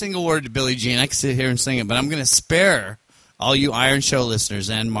every single word to Billie Jean. I can sit here and sing it, but I'm going to spare all you Iron Show listeners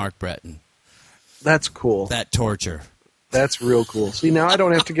and Mark Breton. That's cool. That torture. That's real cool. See, now I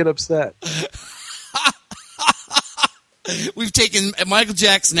don't have to get upset. We've taken Michael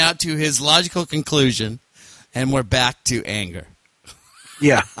Jackson out to his logical conclusion, and we're back to anger.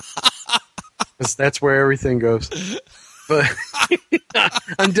 Yeah. That's where everything goes. But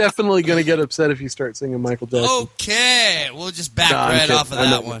I'm definitely going to get upset if you start singing Michael Jackson. Okay. We'll just back right off of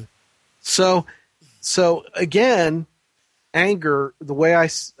that one. So again, anger, the way I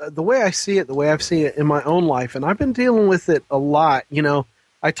see it, the way I've seen it in my own life, and I've been dealing with it a lot.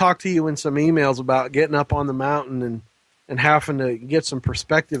 I talked to you in some emails about getting up on the mountain and having to get some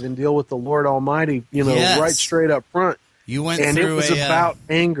perspective and deal with the Lord Almighty, Yes. right straight up front. You went And through it was about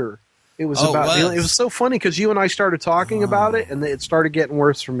anger. It was about. it was. It was so funny because you and I started talking about it, and it started getting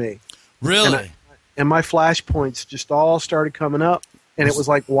worse for me. Really? And my flashpoints just all started coming up, and it was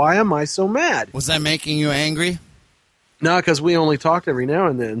like, why am I so mad? Was that making you angry? No, because we only talked every now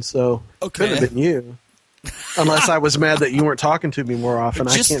and then, so it could have been you. Unless I was mad that you weren't talking to me more often.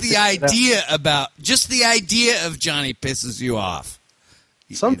 Just I can't the idea of Johnny pisses you off.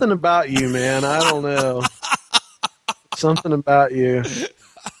 Something about you, man. I don't know. Something about you.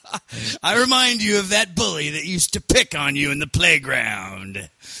 I remind you of that bully that used to pick on you in the playground.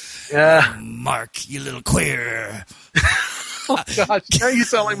 Yeah. Mark, you little queer. Oh, gosh. Now you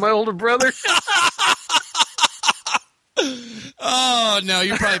sound like my older brother. Oh, no,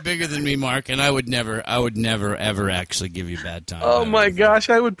 you're probably bigger than me, Mark, and I would never, ever actually give you a bad time. Oh, my gosh.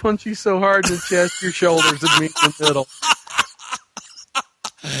 I would punch you so hard in the chest, your shoulders would meet in the middle.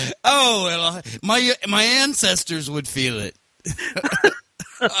 Oh, well, my ancestors would feel it.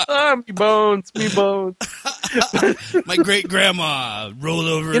 Me bones. My great-grandma rolled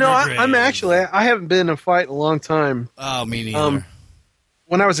over in her grave. I haven't been in a fight in a long time. Oh, me neither.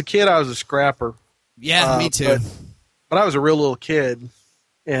 When I was a kid, I was a scrapper. Yeah, me too. But I was a real little kid,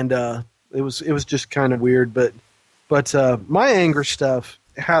 and it was just kind of weird. But my anger stuff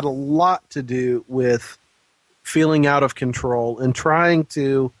had a lot to do with feeling out of control and trying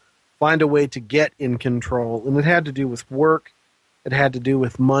to find a way to get in control. And it had to do with work. It had to do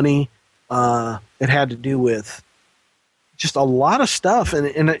with money. It had to do with just a lot of stuff.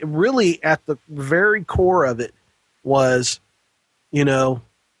 And it really, at the very core of it was, who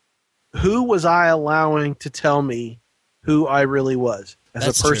was I allowing to tell me who I really was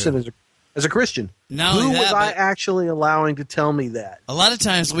as a person, as a Christian? Who was I actually allowing to tell me that? A lot of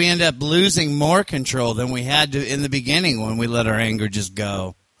times we end up losing more control than we had to in the beginning when we let our anger just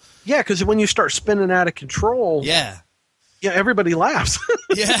go. Yeah, because when you start spinning out of control, everybody laughs.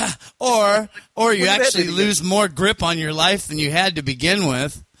 Yeah, or you actually lose more grip on your life than you had to begin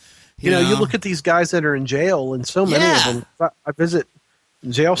with. You look at these guys that are in jail, and so many of them. I visit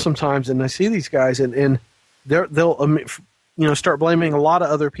jail sometimes, and I see these guys, and they'll start blaming a lot of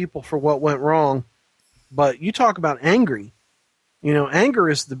other people for what went wrong. But you talk about angry. Anger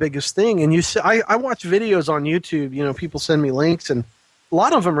is the biggest thing. And I watch videos on YouTube. People send me links, and a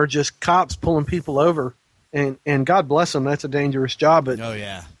lot of them are just cops pulling people over. And God bless them, that's a dangerous job. But, oh,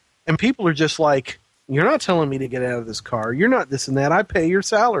 yeah. And people are just like, you're not telling me to get out of this car. You're not this and that. I pay your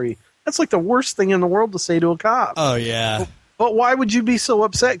salary. That's like the worst thing in the world to say to a cop. Oh, yeah. But why would you be so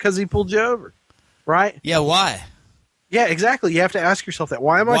upset because he pulled you over? Right? Yeah, why? Yeah, exactly. You have to ask yourself that.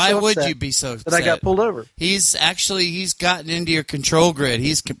 Why am I so upset? Why would you be so upset that I got pulled over? He's gotten into your control grid.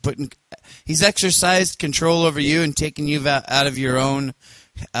 He's exercised control over you and taken you out of your own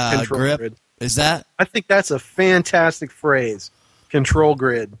grip. Grid. Is that? I think that's a fantastic phrase. Control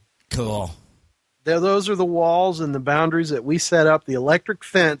grid. Cool. Those are the walls and the boundaries that we set up, the electric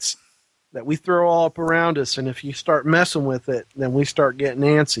fence that we throw all up around us. And if you start messing with it, then we start getting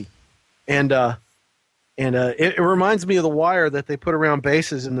antsy. And it reminds me of the wire that they put around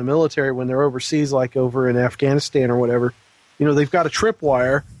bases in the military when they're overseas, like over in Afghanistan or whatever. They've got a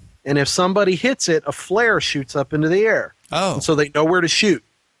tripwire, and if somebody hits it, a flare shoots up into the air. Oh. And so they know where to shoot.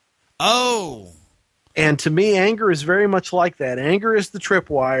 Oh. And to me, anger is very much like that. Anger is the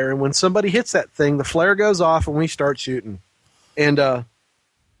tripwire, and when somebody hits that thing, the flare goes off, and we start shooting. And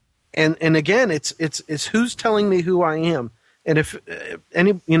again, it's who's telling me who I am. And if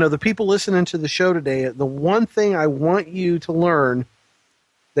the people listening to the show today, the one thing I want you to learn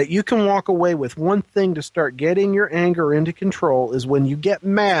that you can walk away with, one thing to start getting your anger into control, is when you get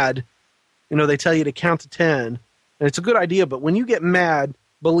mad. They tell you to count to 10, and it's a good idea. But when you get mad,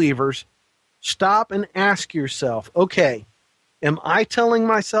 believers, stop and ask yourself, okay, am I telling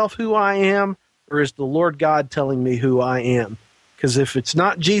myself who I am, or is the Lord God telling me who I am? Because if it's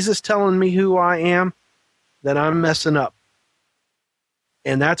not Jesus telling me who I am, then I'm messing up.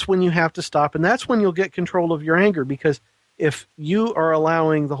 And that's when you have to stop, and that's when you'll get control of your anger, because if you are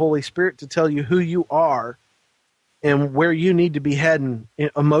allowing the Holy Spirit to tell you who you are and where you need to be heading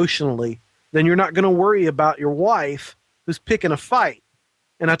emotionally, then you're not going to worry about your wife who's picking a fight.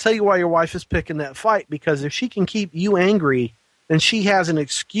 And I'll tell you why your wife is picking that fight, because if she can keep you angry, then she has an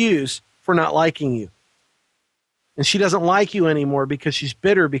excuse for not liking you. And she doesn't like you anymore because she's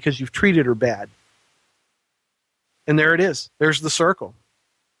bitter because you've treated her bad. And there it is. There's the circle.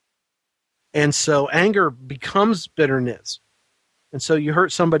 And so anger becomes bitterness. And so you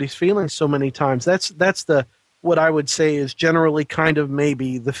hurt somebody's feelings so many times. That's what I would say is generally kind of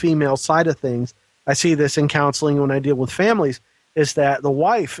maybe the female side of things. I see this in counseling when I deal with families, is that the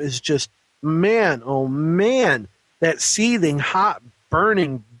wife is just, man, oh man, that seething, hot,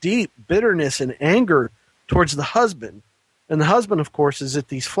 burning, deep bitterness and anger towards the husband. And the husband, of course, is at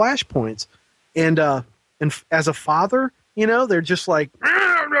these flashpoints. And as a father, they're just like,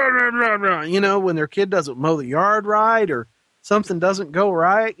 when their kid doesn't mow the yard right or something doesn't go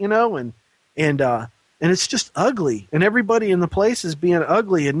right, and it's just ugly. And everybody in the place is being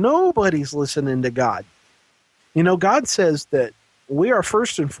ugly and nobody's listening to God. God says that we are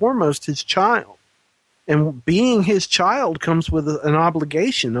first and foremost his child. And being his child comes with an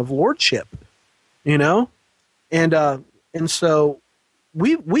obligation of lordship, and so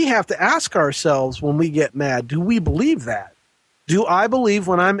we have to ask ourselves when we get mad, do we believe that? Do I believe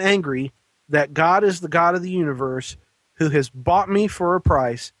when I'm angry that God is the God of the universe who has bought me for a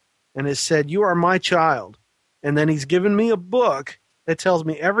price and has said, you are my child, and then he's given me a book that tells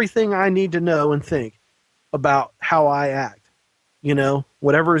me everything I need to know and think about how I act?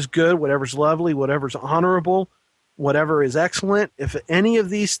 Whatever is good, whatever's lovely, whatever's honorable, whatever is excellent. If any of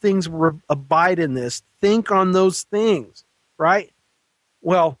these things abide in this, think on those things, right?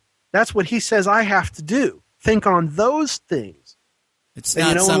 Well, that's what he says I have to do. Think on those things. It's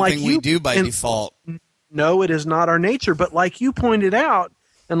not something we do by default. No, it is not our nature. But like you pointed out,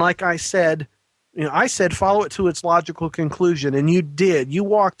 and like I said, follow it to its logical conclusion. And you did. You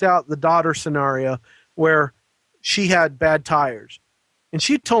walked out the daughter scenario where she had bad tires. And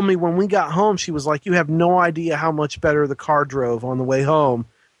she told me when we got home, she was like, you have no idea how much better the car drove on the way home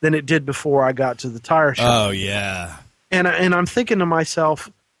than it did before I got to the tire shop. Oh, yeah. And I'm thinking to myself,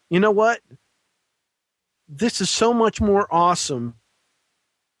 you know what? This is so much more awesome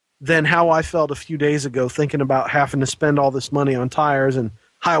than how I felt a few days ago thinking about having to spend all this money on tires and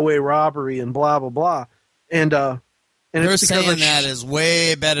highway robbery and blah, blah, blah. And they're saying that is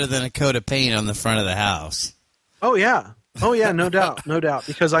way better than a coat of paint on the front of the house. Oh, yeah. Oh, yeah, no doubt, no doubt.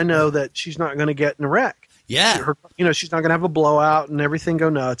 Because I know that she's not going to get in a wreck. Yeah. She's not going to have a blowout and everything go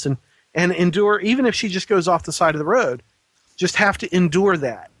nuts. And endure, even if she just goes off the side of the road, just have to endure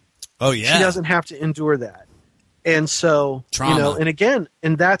that. Oh, yeah. She doesn't have to endure that. And so, trauma. And again,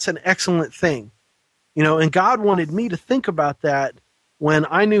 and that's an excellent thing. And God wanted me to think about that when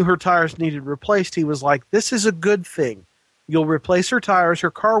I knew her tires needed replaced. He was like, this is a good thing. You'll replace her tires,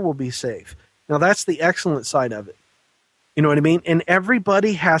 her car will be safe. Now, that's the excellent side of it. You know what I mean? And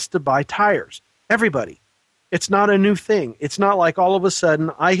everybody has to buy tires. Everybody. It's not a new thing. It's not like all of a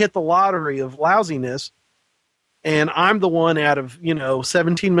sudden I hit the lottery of lousiness and I'm the one out of,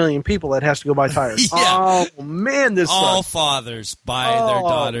 17 million people that has to go buy tires. Yeah. Oh, man, this all sucks. fathers buy their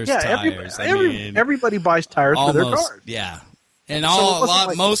daughters tires. Everybody buys tires for their cars. Yeah. And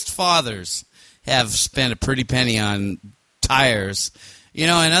most fathers have spent a pretty penny on tires.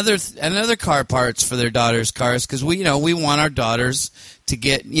 And other car parts for their daughters' cars because we want our daughters to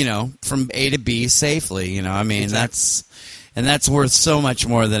get from A to B safely. Exactly. that's worth so much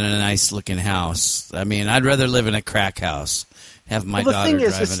more than a nice looking house. I'd rather live in a crack house. Have my daughter drive in a good car.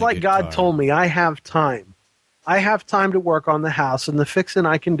 The thing is, it's like God told me, I have time. I have time to work on the house, and the fixing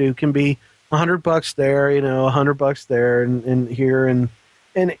I can do can be $100 there, $100 there, and here, and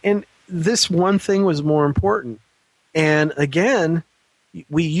this one thing was more important. And again,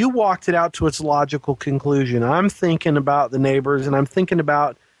 you walked it out to its logical conclusion. I'm thinking about the neighbors, and I'm thinking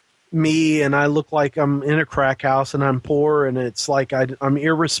about me, and I look like I'm in a crack house, and I'm poor, and it's like I'm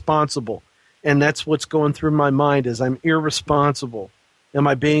irresponsible. And that's what's going through my mind is I'm irresponsible. Am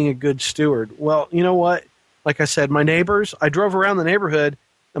I being a good steward? Well, you know what? Like I said, my neighbors, I drove around the neighborhood,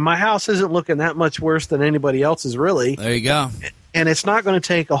 and my house isn't looking that much worse than anybody else's, really. There you go. And it's not going to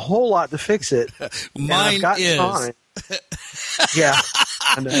take a whole lot to fix it. Mine is. Time. Yeah.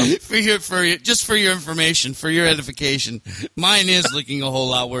 I know. For your information, for your edification, mine is looking a whole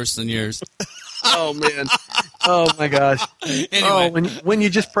lot worse than yours. Oh, man. Oh, my gosh. Anyway. When you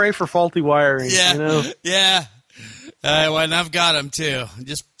just pray for faulty wiring. Yeah. Yeah. And I've got them, too.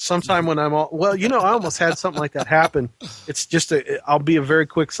 Just sometime when I'm I almost had something like that happen. It's just I'll be a very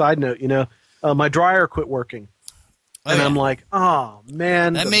quick side note, my dryer quit working. And I'm like, oh,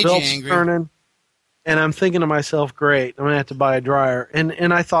 man, that the made belt's you angry. turning. And I'm thinking to myself, great, I'm going to have to buy a dryer.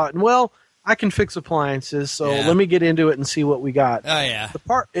 And I thought, well, I can fix appliances, so let me get into it and see what we got. Oh, yeah. The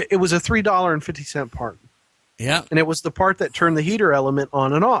part, it was a $3.50 part. Yeah. And it was the part that turned the heater element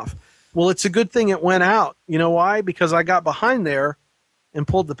on and off. Well, it's a good thing it went out. You know why? Because I got behind there and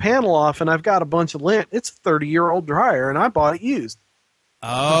pulled the panel off, and I've got a bunch of lint. It's a 30-year-old dryer, and I bought it used.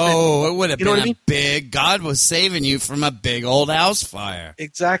 Oh, it would have You know been what I mean? big. God was saving you from a big old house fire.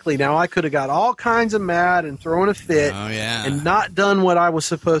 Exactly. Now, I could have got all kinds of mad and thrown a fit Oh, yeah. and not done what I was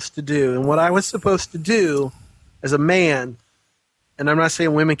supposed to do. And what I was supposed to do as a man, and I'm not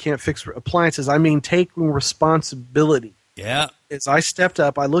saying women can't fix appliances, I mean taking responsibility. Yeah. As I stepped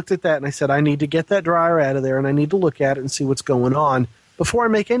up, I looked at that and I said, I need to get that dryer out of there and I need to look at it and see what's going on before I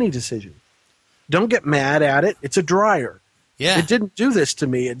make any decision. Don't get mad at it. It's a dryer. Yeah. It didn't do this to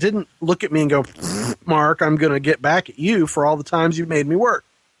me. It didn't look at me and go, Mark, I'm going to get back at you for all the times you've made me work.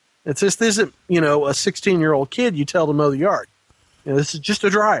 It's just, this isn't, a 16-year-old kid you tell to mow the yard. This is just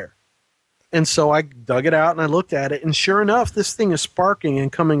a dryer. And so I dug it out and I looked at it, and sure enough, this thing is sparking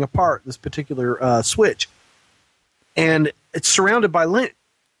and coming apart, this particular switch. And it's surrounded by lint.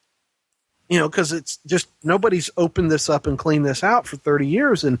 Because it's just, nobody's opened this up and cleaned this out for 30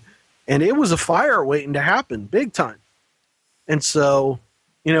 years. And it was a fire waiting to happen, big time. And so,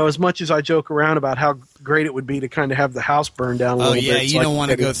 as much as I joke around about how great it would be to kind of have the house burn down a little bit. Oh, yeah, you don't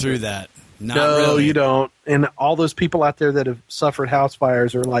want to go through that. No, really. you don't. And all those people out there that have suffered house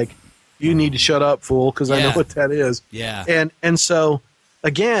fires are like, you need to shut up, fool, because I know what that is. Yeah. And so,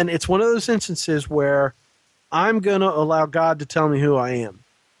 again, it's one of those instances where I'm going to allow God to tell me who I am.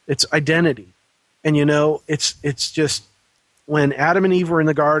 It's identity. And, it's just when Adam and Eve were in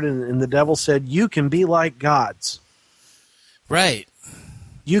the garden and the devil said, you can be like gods. Right.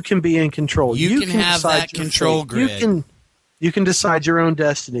 You can be in control. You can have decide that your control fate. grid. You can decide your own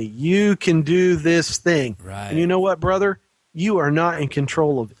destiny. You can do this thing. Right. And you know what, brother? You are not in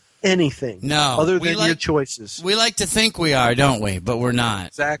control of anything. No. Other than your choices. We like to think we are, don't we? But we're not.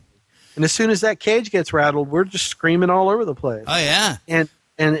 Exactly. And as soon as that cage gets rattled, we're just screaming all over the place. Oh, yeah. And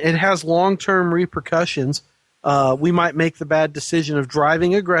it has long-term repercussions. We might make the bad decision of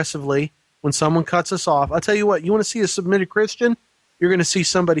driving aggressively when someone cuts us off. I'll tell you what, you want to see a submitted Christian? You're going to see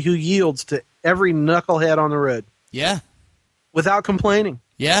somebody who yields to every knucklehead on the road. Yeah. Without complaining.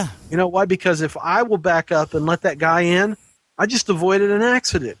 Yeah. You know why? Because if I will back up and let that guy in, I just avoided an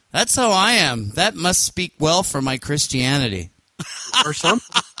accident. That's how I am. That must speak well for my Christianity. Or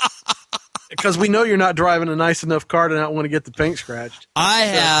something. Because we know you're not driving a nice enough car to not want to get the paint scratched. I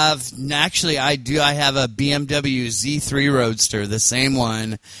have a BMW Z3 Roadster, the same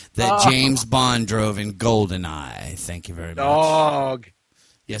one that James Bond drove in GoldenEye. Thank you very much. Dog.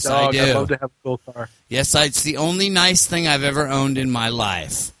 Yes, Dog, I do. I'd love to have a cool car. Yes, it's the only nice thing I've ever owned in my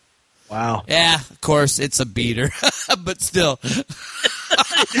life. Wow. Yeah, of course, it's a beater, but still.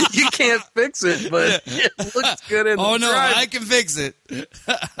 You can't fix it, but it looks good in the drive. I can fix it. In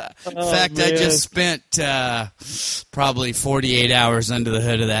fact, I just spent probably 48 hours under the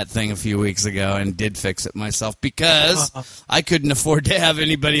hood of that thing a few weeks ago and did fix it myself because I couldn't afford to have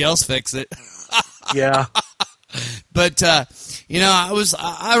anybody else fix it. Yeah. But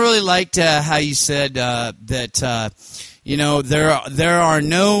I really liked how you said that there are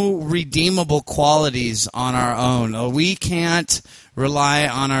no redeemable qualities on our own. We can't rely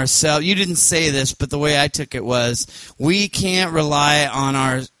on ourselves. You didn't say this, but the way I took it was we can't rely on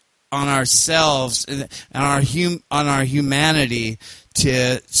ourselves and on our humanity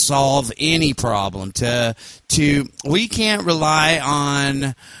to solve any problem. We can't rely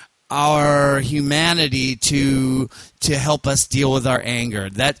on our humanity to help us deal with our anger.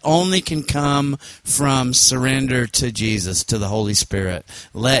 That only can come from surrender to Jesus, to the Holy Spirit.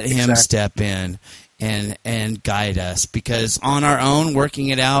 Let Him step in and guide us. Because on our own, working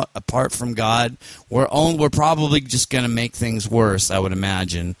it out apart from God, we're probably just going to make things worse, I would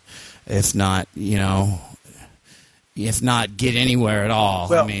imagine, if not get anywhere at all.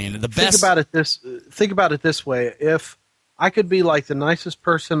 Well, I mean, the best. Think about it this way: if I could be like the nicest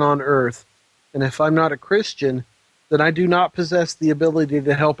person on earth, and if I'm not a Christian, then I do not possess the ability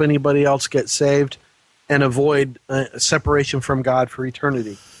to help anybody else get saved and avoid separation from God for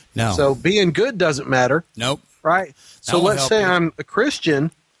eternity. No. So being good doesn't matter. Nope. Right? So let's say I'm a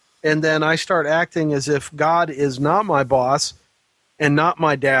Christian, and then I start acting as if God is not my boss and not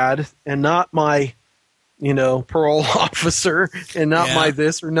my dad and not my, parole officer and not my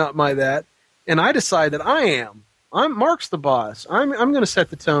this or not my that. And I decide that I am. Mark's the boss. I'm going to set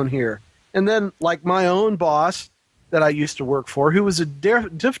the tone here. And then, like my own boss that I used to work for, who was a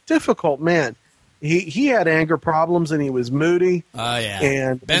difficult man. He had anger problems and he was moody. Oh, yeah.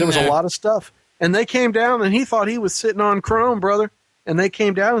 And there was a lot of stuff. And they came down and he thought he was sitting on chrome, brother. And they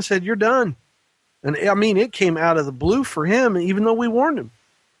came down and said, "You're done." And I mean, it came out of the blue for him, even though we warned him.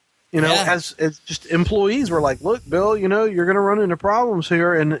 As just employees, we're like, "Look, Bill, you're going to run into problems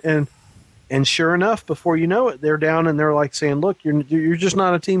here." And sure enough, before you know it, they're down and they're like saying, "Look, you're just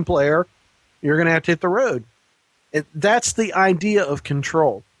not a team player. You're going to have to hit the road." That's the idea of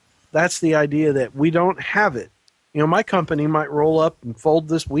control. That's the idea that we don't have it. My company might roll up and fold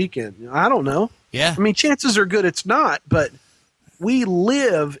this weekend. I don't know. Yeah. I mean, chances are good it's not, but we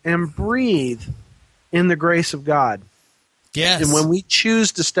live and breathe in the grace of God. Yes. And when we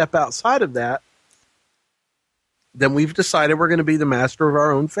choose to step outside of that, then we've decided we're going to be the master of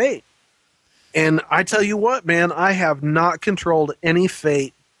our own fate. And I tell you what, man, I have not controlled any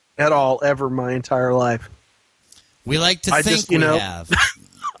fate at all ever my entire life. We like to think we have.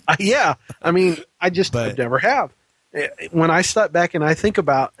 Yeah. I mean, I never have. When I step back and I think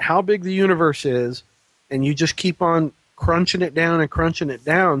about how big the universe is, and you just keep on crunching it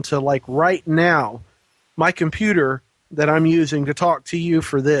down to like right now, my computer that I'm using to talk to you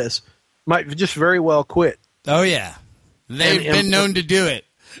for this might just very well quit. Oh, yeah. They've been known to do it.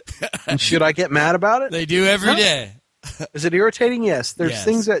 And should I get mad about it? They do every day. Is it irritating? Yes. There's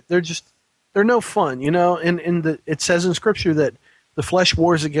things that they're no fun, and it says in Scripture that the flesh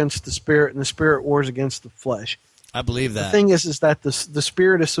wars against the spirit and the spirit wars against the flesh. I believe that. The thing is that the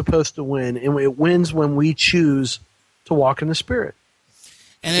spirit is supposed to win, and it wins when we choose to walk in the spirit.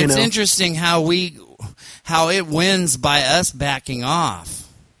 And it's interesting how it wins by us backing off.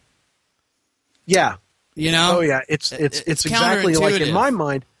 Yeah. Oh yeah. It's exactly like in my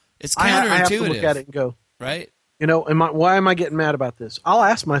mind. It's counterintuitive. I have to look at it and go, right? Why am I getting mad about this? I'll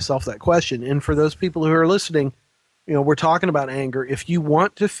ask myself that question. And for those people who are listening, we're talking about anger. If you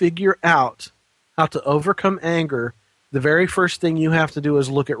want to figure out how to overcome anger, the very first thing you have to do is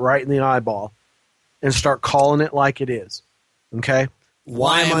look it right in the eyeball and start calling it like it is. Okay?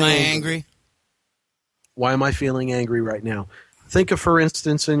 Why am I angry? Why am I feeling angry right now? Think of, for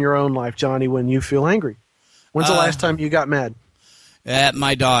instance, in your own life, Johnny, when you feel angry. When's the last time you got mad? At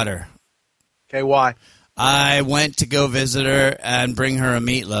my daughter. Okay, why? I went to go visit her and bring her a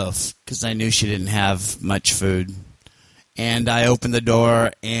meatloaf because I knew she didn't have much food. And I opened the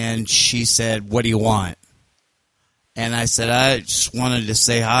door, and she said, "What do you want?" And I said, "I just wanted to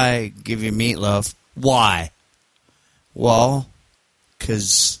say hi, give you meatloaf." "Why?" "Well,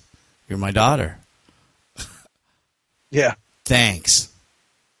 because you're my daughter." Yeah. "Thanks."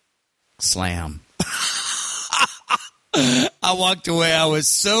 Slam. I walked away. I was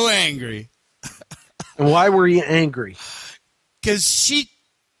so angry. And why were you angry? Because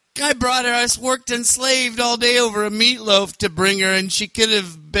I brought her. I worked and slaved all day over a meatloaf to bring her, and she could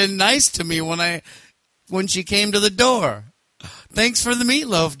have been nice to me when she came to the door. "Thanks for the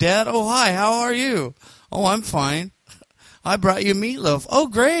meatloaf, Dad." "Oh, hi. How are you?" "Oh, I'm fine. I brought you meatloaf." "Oh,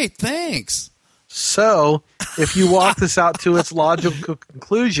 great. Thanks." So, if you walk this out to its logical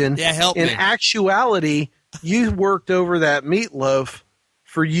conclusion, help in me. actuality, you worked over that meatloaf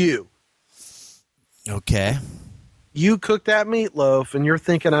for you. Okay. You cooked that meatloaf, and you're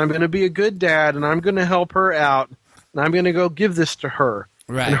thinking, I'm going to be a good dad, and I'm going to help her out, and I'm going to go give this to her.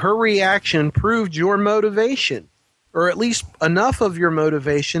 Right. And her reaction proved your motivation, or at least enough of your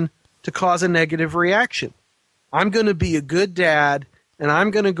motivation to cause a negative reaction. I'm going to be a good dad, and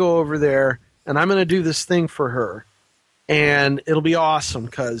I'm going to go over there, and I'm going to do this thing for her. And it'll be awesome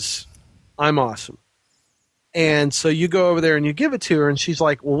because I'm awesome. And so you go over there and you give it to her, and she's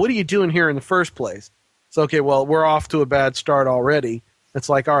like, "Well, what are you doing here in the first place?" It's okay, well, we're off to a bad start already. It's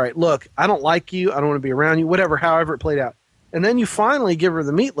like, all right, look, I don't like you. I don't want to be around you, whatever, however it played out. And then you finally give her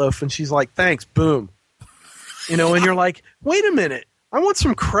the meatloaf, and she's like, "Thanks," boom. And you're like, wait a minute. I want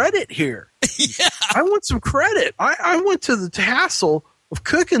some credit here. Yeah. I want some credit. I went to the hassle of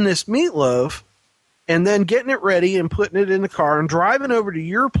cooking this meatloaf and then getting it ready and putting it in the car and driving over to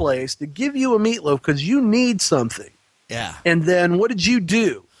your place to give you a meatloaf because you need something. Yeah. And then what did you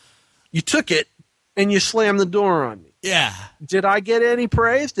do? You took it and you slammed the door on me. Yeah. Did I get any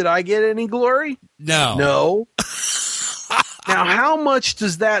praise? Did I get any glory? No. No. Now, how much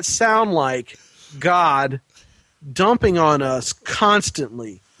does that sound like God dumping on us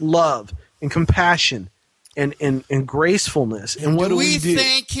constantly love and compassion and gracefulness? And what do we do?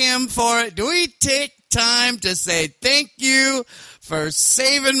 Thank Him for it? Do we take time to say thank you for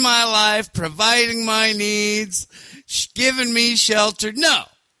saving my life, providing my needs, giving me shelter? No.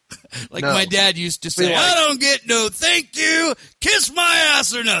 Like No. my dad used to say, "I don't get no thank you, kiss my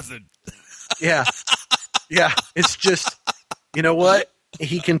ass or nothing." Yeah. Yeah. It's just, you know what?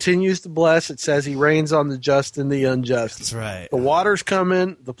 He continues to bless. It says he rains on the just and the unjust. That's right. The water's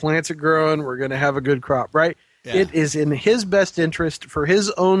coming. The plants are growing. We're going to have a good crop, right? Yeah. It is in his best interest for his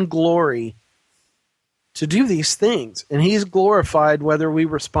own glory to do these things. And he's glorified whether we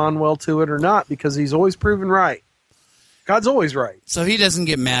respond well to it or not because he's always proven right. God's always right. So He doesn't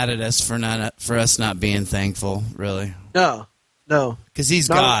get mad at us for us not being thankful, really. No. No. Because he's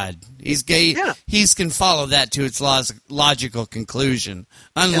Not- God. He's gay. Yeah. He can follow that to its logical conclusion,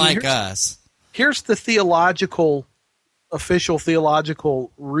 unlike us. Here's the official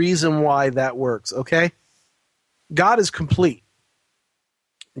theological reason why that works, okay? God is complete.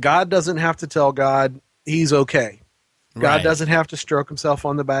 God doesn't have to tell God he's okay. God Right. doesn't have to stroke himself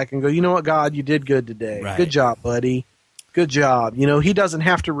on the back and go, you know what, God, you did good today. Right. Good job, buddy. Good job. You know, he doesn't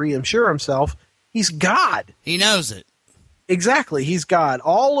have to reassure himself. He's God. He knows it. Exactly. He's God.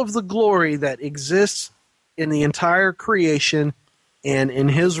 All of the glory that exists in the entire creation and in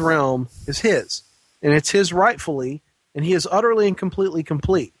his realm is his. And it's his rightfully, and he is utterly and completely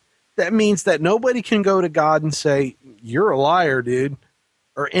complete. That means that nobody can go to God and say, you're a liar, dude,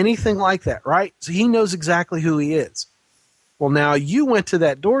 or anything like that, right? So he knows exactly who he is. Well, now you went to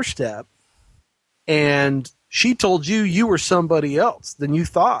that doorstep, and she told you you were somebody else than you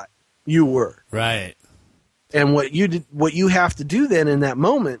thought you were. Right. And what you have to do then in that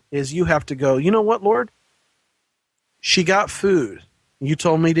moment is you have to go, you know what, Lord? She got food. You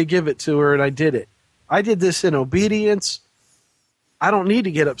told me to give it to her, and I did it. I did this in obedience. I don't need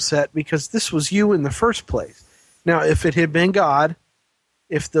to get upset because this was you in the first place. Now, if it had been God,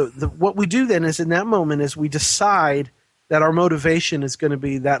 if what we do then is in that moment is we decide that our motivation is going to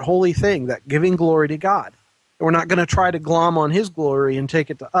be that holy thing, that giving glory to God. And we're not going to try to glom on his glory and take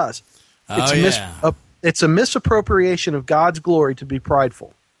it to us. It's a misappropriation of God's glory to be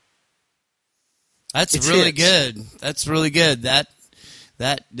prideful. That's It's really his. good. That's really good.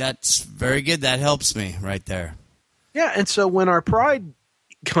 That's very good. That helps me right there. Yeah, and so when our pride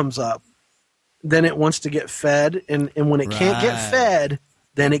comes up, then it wants to get fed, and when it can't get Right. fed,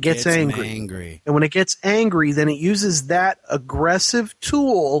 then it gets angry. angry. And when it gets angry, then it uses that aggressive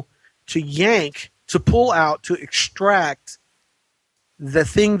tool to yank, to pull out, to extract the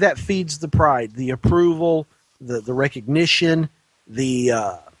thing that feeds the pride, the approval, the recognition, the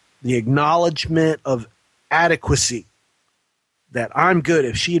acknowledgement of adequacy. That I'm good.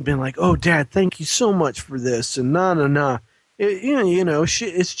 If she had been like, "Oh, Dad, thank you so much for this," and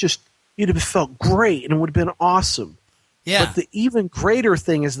it's just you'd have felt great and it would have been awesome. Yeah. But the even greater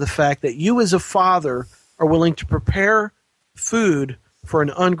thing is the fact that you as a father are willing to prepare food for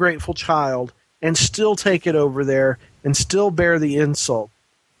an ungrateful child and still take it over there and still bear the insult.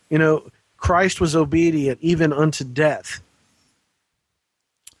 You know, Christ was obedient even unto death.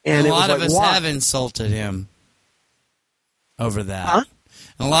 And a it was lot of like, us why? have insulted him over that. Huh?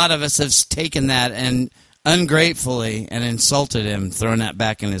 A lot of us have taken that and ungratefully and insulted him, thrown that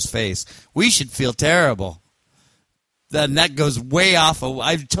back in his face. We should feel terrible. Then that goes way off of.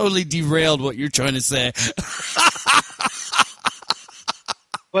 I've totally derailed what you're trying to say.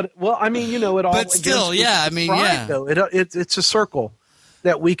 But well, I mean, it all. But still, yeah, I mean, pride, yeah. Though it's a circle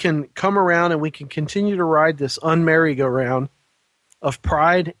that we can come around and we can continue to ride this unmerry-go-round of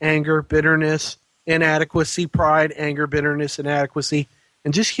pride, anger, bitterness, inadequacy, pride, anger, bitterness, inadequacy,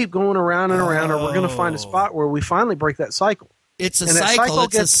 and just keep going around and around, or we're going to find a spot where we finally break that cycle. It's a And that cycle. cycle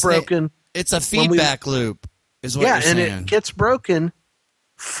It's gets broken. It's a feedback loop, is what you're and saying. it gets broken.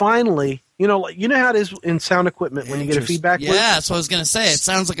 Finally, how it is in sound equipment when you get a feedback loop. Yeah, that's what I was going to say. It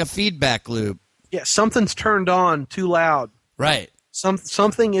sounds like a feedback loop. Yeah, something's turned on too loud. Right.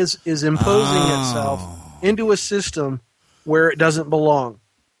 Something is imposing itself into a system where it doesn't belong.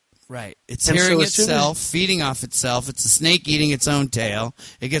 Right. It's And hearing so as soon itself, feeding off itself. It's a snake eating its own tail.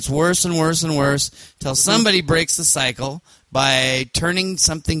 It gets worse and worse and worse till somebody breaks the cycle by turning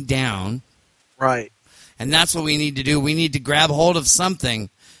something down. Right. And that's what we need to do. We need to grab hold of something,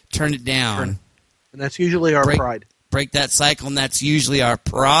 turn it down. And that's usually our pride. Break that cycle, and that's usually our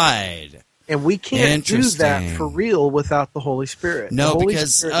pride. And we can't do that Interesting. for real without the Holy Spirit. No, the Holy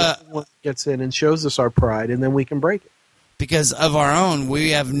because, Spirit is the one that gets in and shows us our pride, and then we can break it. Because of our own, we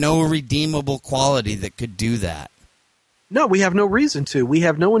have no redeemable quality that could do that. No, we have no reason to. We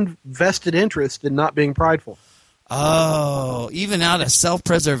have no invested interest in not being prideful. Oh, even out of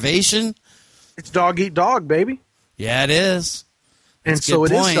self-preservation? It's dog eat dog, baby. Yeah, it is. And That's a so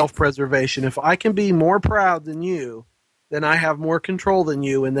good it is point. self-preservation. If I can be more proud than you, then I have more control than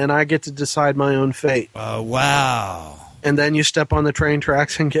you, and then I get to decide my own fate. Oh, wow. And then you step on the train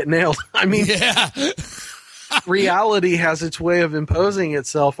tracks and get nailed. I mean, Yeah. reality has its way of imposing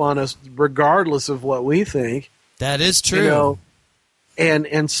itself on us regardless of what we think. That is true.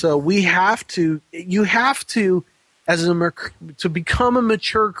 And so we have to, you have to, to become a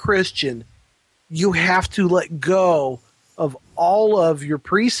mature Christian, you have to let go of all of your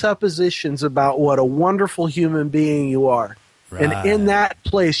presuppositions about what a wonderful human being you are. Right. And in that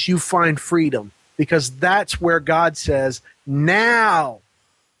place, you find freedom, because that's where God says, now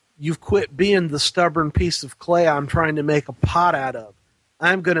you've quit being the stubborn piece of clay I'm trying to make a pot out of.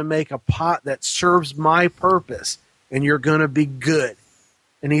 I'm going to make a pot that serves my purpose, and you're going to be good.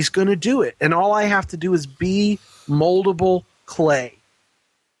 And he's going to do it. And all I have to do is be moldable clay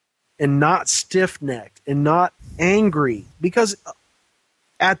and not stiff-necked and not angry. Because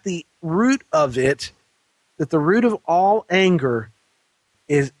at the root of it, that the root of all anger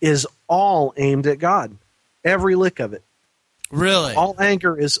is all aimed at God. Every lick of it. Really? All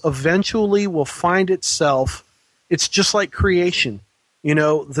anger is eventually will find itself. It's just like creation. You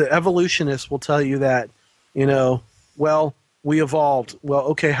know, the evolutionists will tell you that, you know, well, we evolved. Well,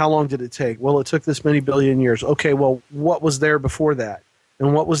 okay, how long did it take? Well, it took this many billion years. Okay, well, what was there before that?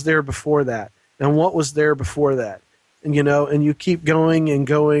 And what was there before that? And what was there before that? And, you know, and you keep going and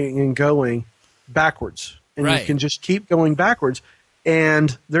going and going backwards. And right. You can just keep going backwards.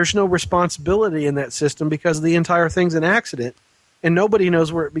 And there's no responsibility in that system because the entire thing's an accident, and nobody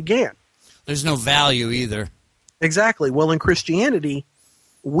knows where it began. There's no value either. Exactly. Well, in Christianity,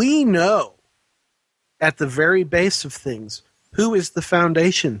 we know at the very base of things who is the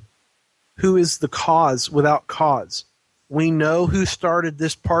foundation, who is the cause without cause. We know who started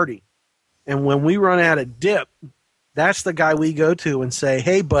this party. And when we run out of dip, that's the guy we go to and say,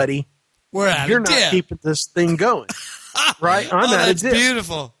 hey, buddy, you're not keeping this thing going. Right? I'm out of dip. That's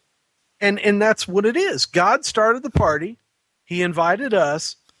beautiful. And that's what it is. God started the party. He invited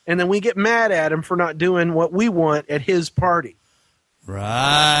us. And then we get mad at him for not doing what we want at his party.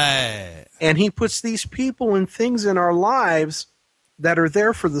 Right. And he puts these people and things in our lives that are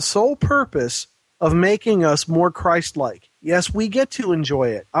there for the sole purpose of making us more Christ-like. Yes, we get to enjoy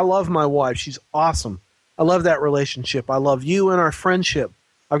it. I love my wife. She's awesome. I love that relationship. I love you and our friendship.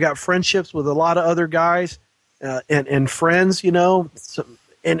 I've got friendships with a lot of other guys and friends, you know.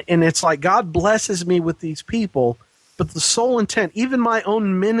 And it's like God blesses me with these people, but the sole intent, even my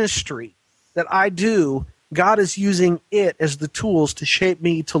own ministry that I do, God is using it as the tools to shape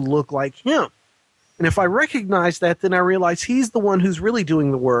me to look like him. And if I recognize that, then I realize he's the one who's really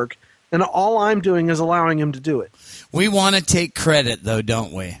doing the work, and all I'm doing is allowing him to do it. We want to take credit, though,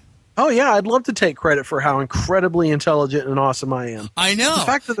 don't we? Oh, yeah, I'd love to take credit for how incredibly intelligent and awesome I am. I know. The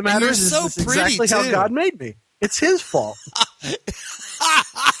fact of the matter is so it's exactly how God made me. It's his fault.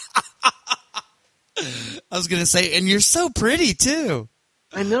 I was going to say, and you're so pretty, too.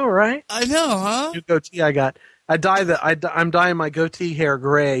 I know, right? I know, huh? New goatee I got. I'm dyeing my goatee hair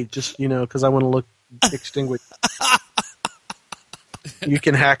gray just, you know, because I want to look extinguished. You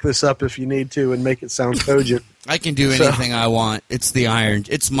can hack this up if you need to and make it sound cogent. I can do anything I want. It's the Iron.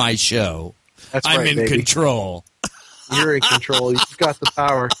 It's my show. That's I'm right, in baby. Control. You're in control. You've got the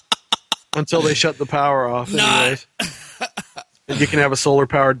power until they shut the power off. Anyways, and you can have a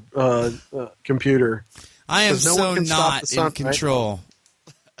solar-powered computer. I am No one can stop the sun, in control. Right?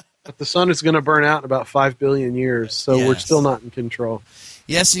 But the sun is going to burn out in about 5 billion years, so we're still not in control.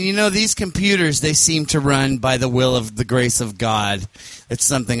 Yes, and you know, these computers, they seem to run by the will of the grace of God. It's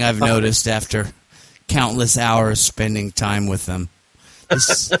something I've noticed after countless hours spending time with them.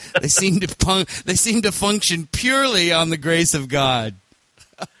 They seem to function purely on the grace of God.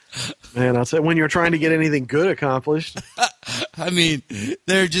 Man, I'll say when you're trying to get anything good accomplished. I mean,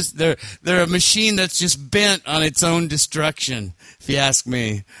 they're a machine that's just bent on its own destruction, if you ask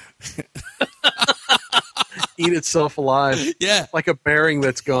me. Eat itself alive. Yeah. Like a bearing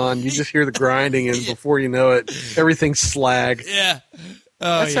that's gone. You just hear the grinding, and before you know it, everything's slag. Yeah.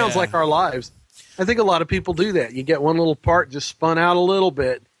 That sounds like our lives. I think a lot of people do that. You get one little part just spun out a little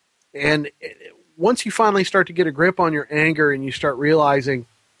bit, and once you finally start to get a grip on your anger and you start realizing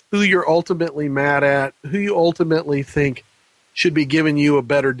who you're ultimately mad at, who you ultimately think should be giving you a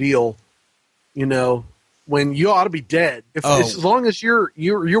better deal, you know, when you ought to be dead. As long as you're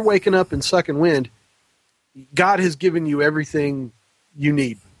waking up and sucking wind, God has given you everything you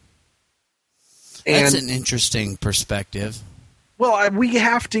need. And, that's an interesting perspective. Well, we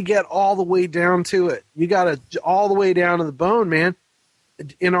have to get all the way down to it. You got to all the way down to the bone, man.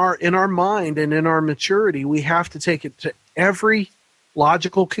 In our mind and in our maturity, we have to take it to every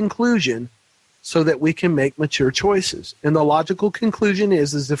logical conclusion so that we can make mature choices. And the logical conclusion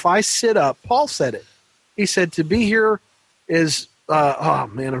is if I sit up, Paul said it. He said to be here is,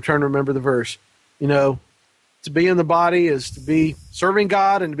 I'm trying to remember the verse. You know, to be in the body is to be serving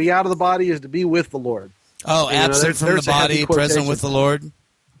God, and to be out of the body is to be with the Lord. Oh, absent from the body, present with the Lord?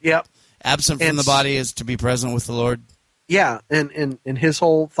 Yep. Absent from the body is to be present with the Lord? Yeah, and his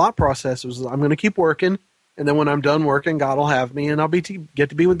whole thought process was, I'm going to keep working, and then when I'm done working, God will have me, and I'll get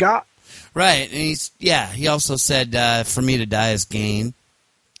to be with God. Right, and he also said, for me to die is gain.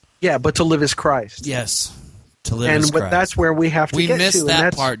 Yeah, but to live is Christ. Yes. To live and as Christ. that's where we have to we get miss to.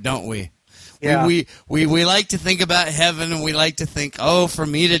 that part, don't we? Yeah. We like to think about heaven, and we like to think, oh, for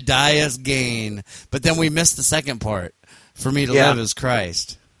me to die is gain. But then we miss the second part, for me to live as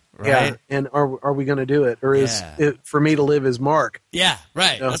Christ. Right? Yeah, and are we going to do it? Or is it for me to live as Mark? Yeah,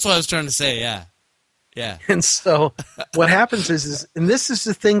 right. You know? That's what I was trying to say, yeah. Yeah. And so what happens is, and this is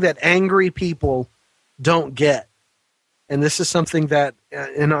the thing that angry people don't get. And this is something that,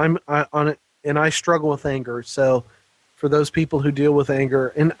 and I struggle with anger. So for those people who deal with anger,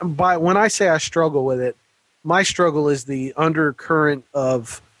 and when I say I struggle with it, my struggle is the undercurrent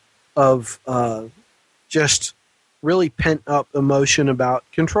of just really pent up emotion about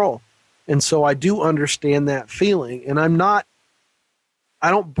control. And so I do understand that feeling. And I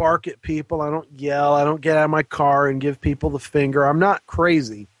don't bark at people. I don't yell. I don't get out of my car and give people the finger. I'm not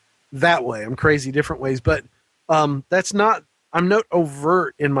crazy that way. I'm crazy different ways. But I'm not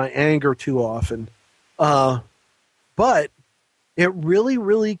overt in my anger too often. But it really,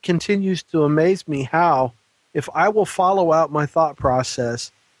 really continues to amaze me how, if I will follow out my thought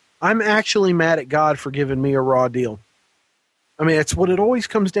process, I'm actually mad at God for giving me a raw deal. I mean, it's what it always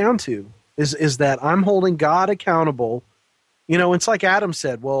comes down to, is that I'm holding God accountable. You know, it's like Adam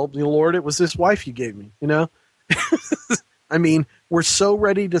said, well, Lord, it was this wife you gave me, you know? I mean, we're so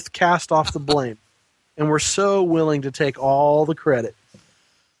ready to cast off the blame, and we're so willing to take all the credit.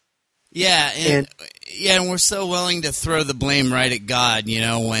 Yeah, and we're so willing to throw the blame right at God, you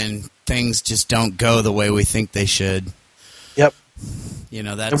know, when things just don't go the way we think they should. Yep. You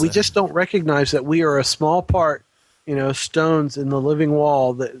know, that's and we just don't recognize that we are a small part, you know, stones in the living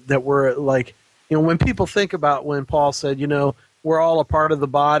wall that we're like, you know, when people think about when Paul said, you know, we're all a part of the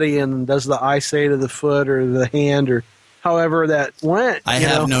body, and does the eye say to the foot or the hand or however that went. I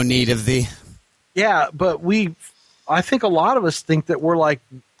have no need of thee. Yeah, but I think a lot of us think that we're like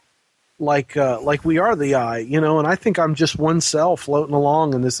we are the eye, you know, and I think I'm just one cell floating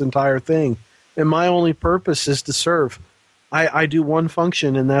along in this entire thing. And my only purpose is to serve. I do one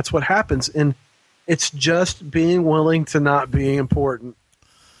function, and that's what happens. And it's just being willing to not be important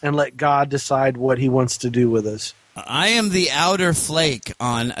and let God decide what he wants to do with us. I am the outer flake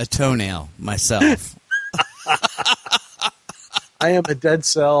on a toenail myself. I am a dead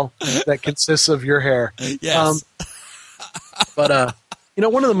cell that consists of your hair. Yes. But you know,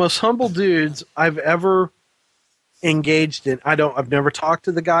 one of the most humble dudes I've ever engaged in. I've never talked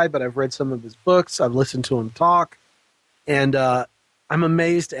to the guy, but I've read some of his books. I've listened to him talk, and I'm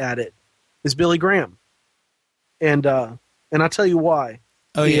amazed at it. Is Billy Graham, and I'll tell you why.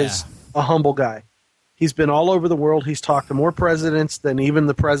 He is a humble guy. He's been all over the world. He's talked to more presidents than even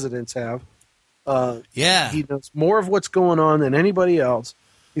the presidents have. He knows more of what's going on than anybody else.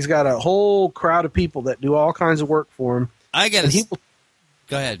 He's got a whole crowd of people that do all kinds of work for him.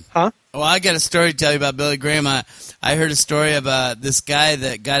 Go ahead. Huh? Well, I got a story to tell you about Billy Graham. I heard a story about this guy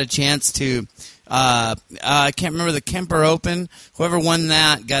that got a chance to, I can't remember, the Kemper Open. Whoever won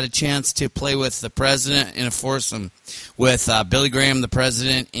that got a chance to play with the president in a foursome with Billy Graham, the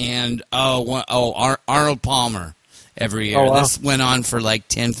president, and Arnold Palmer every year. Oh, wow. This went on for like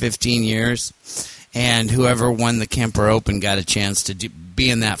 10, 15 years. And whoever won the Kemper Open got a chance to be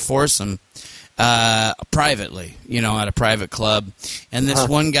in that foursome. Privately, you know, at a private club. And this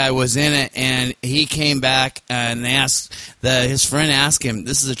one guy was in it, and he came back and his friend asked him,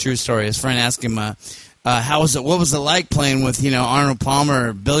 this is a true story, his friend asked him, how was it, what was it like playing with, you know, Arnold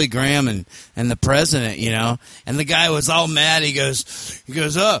Palmer, Billy Graham, and the president, you know? And the guy was all mad. He goes,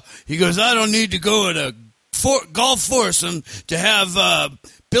 I don't need to go at a golf foursome to have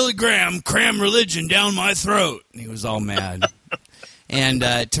Billy Graham cram religion down my throat. And he was all mad. And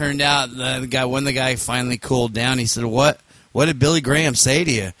it turned out when the guy finally cooled down, he said, what did Billy Graham say to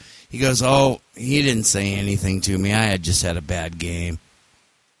you? He goes, oh, he didn't say anything to me. I had just had a bad game.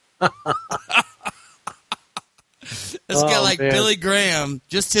 This guy like Billy Graham,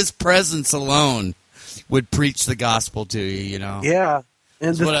 just his presence alone would preach the gospel to you, you know? Yeah.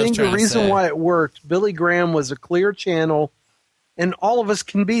 And the reason why it worked, Billy Graham was a clear channel, and all of us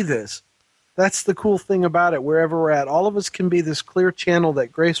can be this. That's the cool thing about it, wherever we're at. All of us can be this clear channel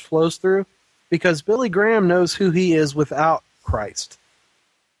that grace flows through, because Billy Graham knows who he is without Christ.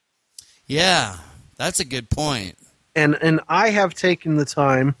 Yeah, that's a good point. And I have taken the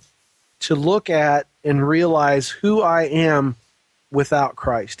time to look at and realize who I am without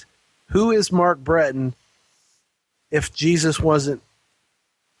Christ. Who is Mark Breton if Jesus wasn't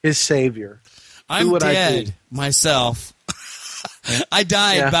his Savior? I'm dead myself. I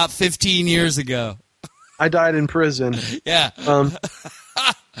died about 15 years ago. I died in prison. Yeah.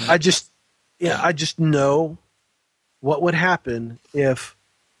 I just know what would happen if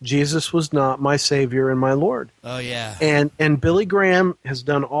Jesus was not my Savior and my Lord. Oh, yeah. And Billy Graham has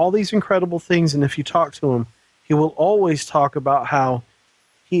done all these incredible things, and if you talk to him, he will always talk about how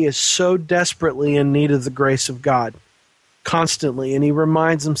he is so desperately in need of the grace of God, constantly, and he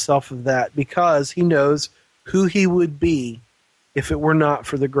reminds himself of that because he knows who he would be if it were not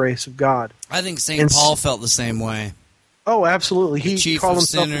for the grace of God. I think St. Paul felt the same way. Oh, absolutely. The He chief called of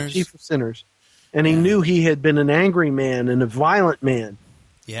himself the sinners. chief of sinners. And he knew he had been an angry man and a violent man.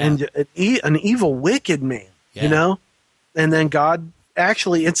 Yeah. And an evil, wicked man, Yeah. you know? And then God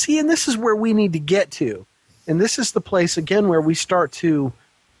actually, and this is where we need to get to. And this is the place, again, where we start to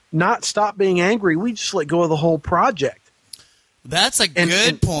not stop being angry. We just let go of the whole project. That's a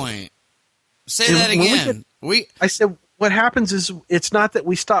good point. Say and that again. I said, what happens is it's not that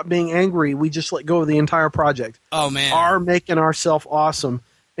we stop being angry. We just let go of the entire project. Oh, man. Are making ourselves awesome.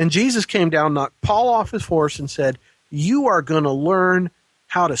 And Jesus came down, knocked Paul off his horse, and said, you are going to learn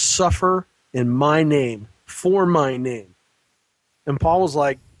how to suffer in my name, for my name. And Paul was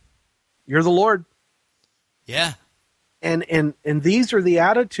like, you're the Lord. Yeah. And these are the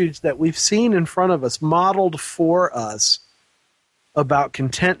attitudes that we've seen in front of us, modeled for us about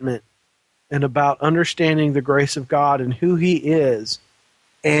contentment and about understanding the grace of God and who he is.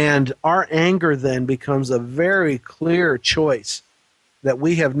 And our anger then becomes a very clear choice that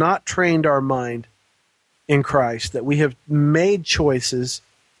we have not trained our mind in Christ, that we have made choices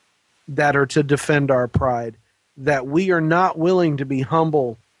that are to defend our pride, that we are not willing to be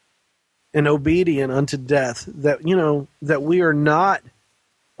humble and obedient unto death, that, you know, that we are not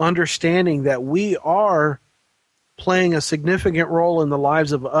understanding that we are playing a significant role in the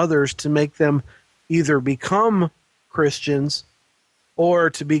lives of others to make them either become Christians or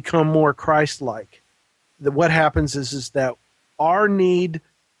to become more Christ-like. That what happens is that our need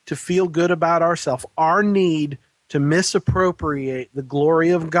to feel good about ourselves, our need to misappropriate the glory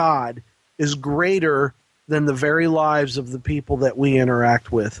of God is greater than the very lives of the people that we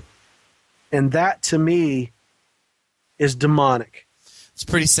interact with. And that, to me, is demonic. It's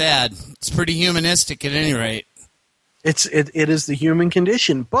pretty sad. It's pretty humanistic at any rate. It is the human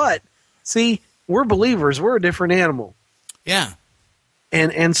condition. But, see, we're believers. We're a different animal. Yeah.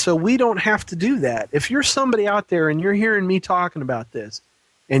 And so we don't have to do that. If you're somebody out there and you're hearing me talking about this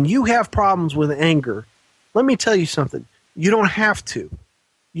and you have problems with anger, let me tell you something. You don't have to.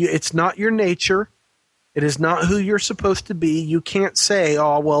 It's not your nature. It is not who you're supposed to be. You can't say,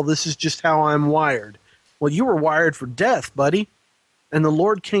 oh, well, this is just how I'm wired. Well, you were wired for death, buddy. And the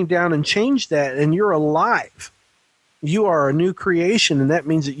Lord came down and changed that, and you're alive. You are a new creation, and that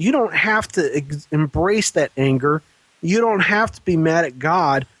means that you don't have to embrace that anger. You don't have to be mad at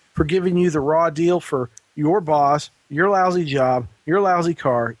God for giving you the raw deal for your boss, your lousy job, your lousy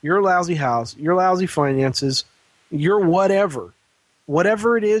car, your lousy house, your lousy finances, your whatever.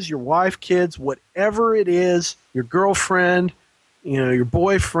 Whatever it is, your wife, kids, whatever it is, your girlfriend, your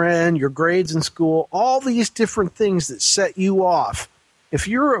boyfriend, your grades in school, all these different things that set you off. If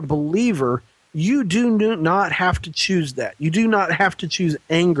you're a believer, you do not have to choose that. You do not have to choose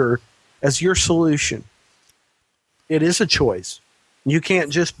anger as your solution. It is a choice. You can't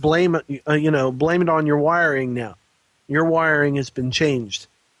just blame it on your wiring now. Your wiring has been changed.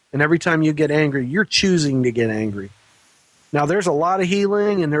 And every time you get angry, you're choosing to get angry. Now, there's a lot of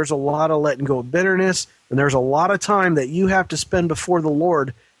healing, and there's a lot of letting go of bitterness, and there's a lot of time that you have to spend before the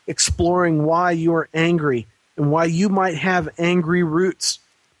Lord exploring why you are angry and why you might have angry roots.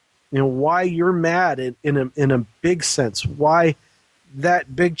 Why you're mad in a big sense, why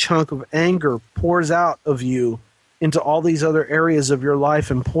that big chunk of anger pours out of you into all these other areas of your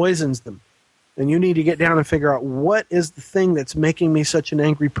life and poisons them. And you need to get down and figure out what is the thing that's making me such an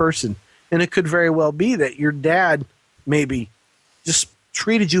angry person. And it could very well be that your dad maybe just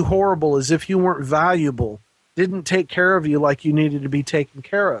treated you horrible as if you weren't valuable, didn't take care of you like you needed to be taken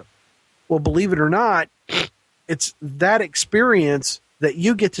care of. Well, believe it or not, it's that experience that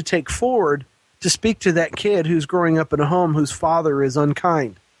you get to take forward to speak to that kid who's growing up in a home whose father is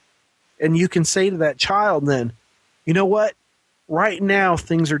unkind. And you can say to that child then, you know what? Right now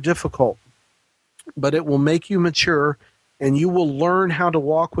things are difficult, but it will make you mature and you will learn how to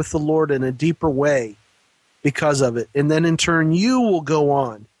walk with the Lord in a deeper way because of it. And then in turn, you will go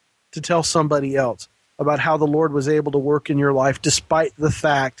on to tell somebody else about how the Lord was able to work in your life despite the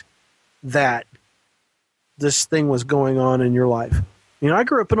fact that this thing was going on in your life. I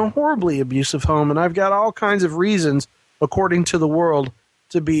grew up in a horribly abusive home, and I've got all kinds of reasons, according to the world,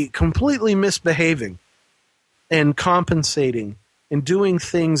 to be completely misbehaving and compensating and doing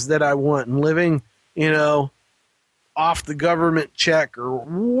things that I want and living, off the government check or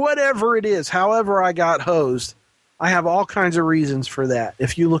whatever it is. However I got hosed, I have all kinds of reasons for that.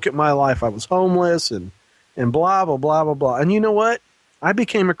 If you look at my life, I was homeless and blah, blah, blah, blah, blah. And you know what? I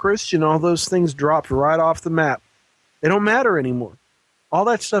became a Christian. All those things dropped right off the map. They don't matter anymore. All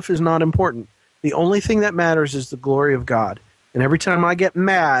that stuff is not important. The only thing that matters is the glory of God. And every time I get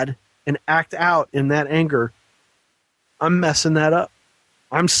mad and act out in that anger, I'm messing that up.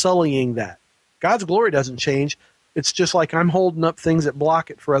 I'm sullying that. God's glory doesn't change. It's just like I'm holding up things that block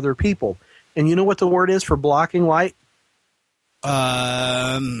it for other people. And you know what the word is for blocking light?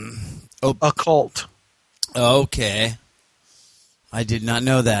 Occult. Okay. I did not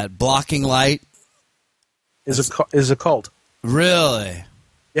know that. Blocking light is occult. Really?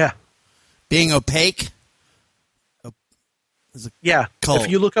 Yeah. Being opaque? Yeah. Cult.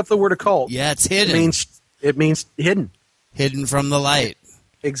 If you look up the word occult, yeah, it's hidden. It means hidden. Hidden from the light.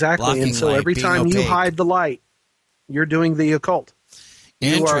 Exactly. Blocking and so light, every being time you opaque. hide the light, you're doing the occult.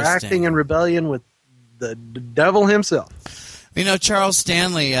 You are acting in rebellion with the devil himself. You know, Charles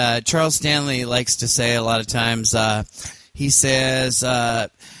Stanley likes to say a lot of times, he says,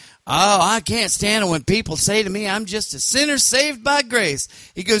 I can't stand it when people say to me, I'm just a sinner saved by grace.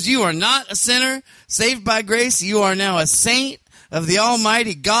 He goes, you are not a sinner saved by grace. You are now a saint of the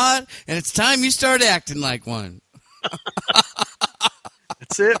Almighty God, and it's time you start acting like one.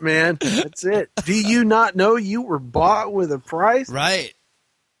 That's it, man. That's it. Do you not know you were bought with a price? Right.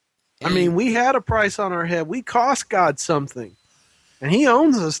 I mean, we had a price on our head. We cost God something. And he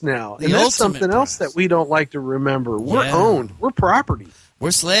owns us now. And that's something else that we don't like to remember. We're owned. We're property. We're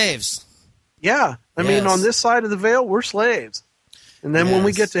slaves. Yeah. I mean, on this side of the veil, we're slaves. And then when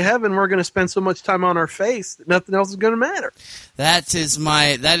we get to heaven, we're going to spend so much time on our face that nothing else is going to matter. That is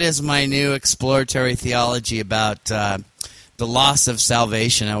my new exploratory theology about the loss of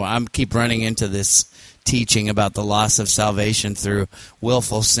salvation. I keep running into this teaching about the loss of salvation through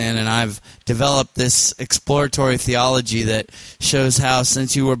willful sin, and I've developed this exploratory theology that shows how,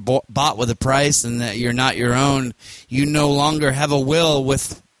 since you were bought with a price and that you're not your own, you no longer have a will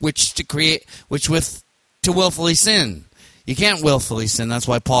with which to willfully sin. You can't willfully sin. That's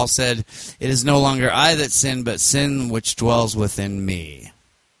why Paul said, it is no longer I that sin, but sin which dwells within me.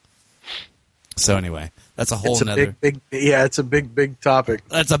 So anyway, that's a whole nother... it's a big topic.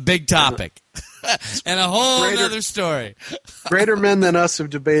 That's a big topic. And a whole other story. Greater men than us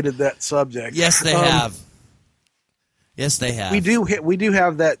have debated that subject. Yes, they have. Yes, they have. We do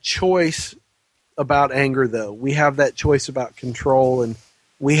have that choice about anger, though. We have that choice about control, and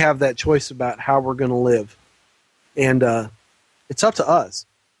we have that choice about how we're going to live. And it's up to us,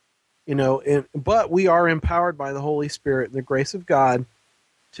 you know. But we are empowered by the Holy Spirit and the grace of God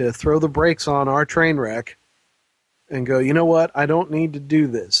to throw the brakes on our train wreck and go, you know what? I don't need to do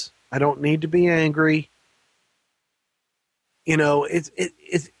this. I don't need to be angry. You know,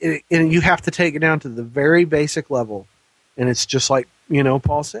 and you have to take it down to the very basic level. And it's just like, you know,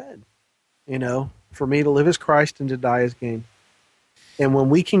 Paul said, you know, for me to live as Christ and to die as gain. And when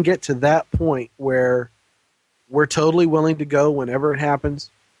we can get to that point where we're totally willing to go whenever it happens,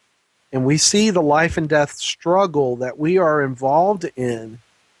 and we see the life and death struggle that we are involved in,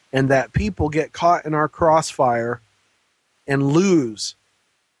 and that people get caught in our crossfire and lose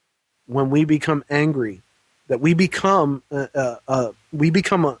when we become angry, that we become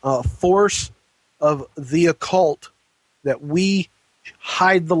a force of the occult, that we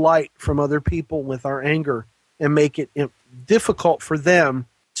hide the light from other people with our anger and make it difficult for them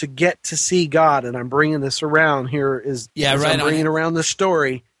to get to see God. And I'm bringing this around here I'm bringing around the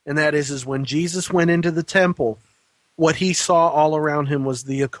story, and that is when Jesus went into the temple, what he saw all around him was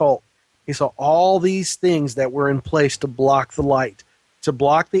the occult. He saw all these things that were in place to block the light, to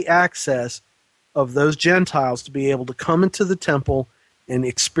block the access of those Gentiles to be able to come into the temple and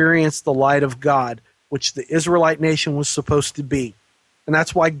experience the light of God, which the Israelite nation was supposed to be. And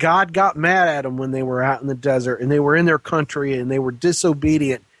that's why God got mad at them when they were out in the desert and they were in their country and they were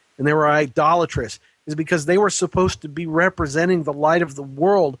disobedient and they were idolatrous, is because they were supposed to be representing the light of the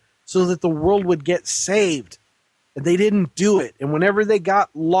world so that the world would get saved. And they didn't do it. And whenever they got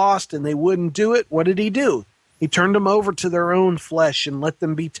lost and they wouldn't do it, what did he do? He turned them over to their own flesh and let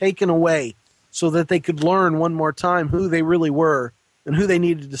them be taken away so that they could learn one more time who they really were and who they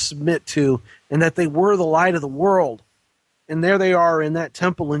needed to submit to, and that they were the light of the world. And there they are in that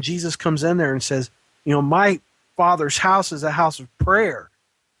temple, and Jesus comes in there and says, you know, my Father's house is a house of prayer.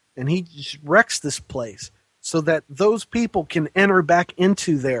 And he just wrecks this place so that those people can enter back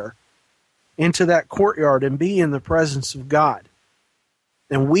into that courtyard and be in the presence of God.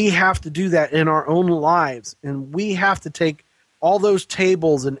 And we have to do that in our own lives. And we have to take all those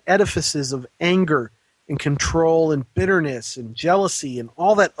tables and edifices of anger and control and bitterness and jealousy and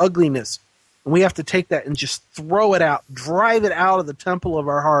all that ugliness, And we have to take that and just throw it out, drive it out of the temple of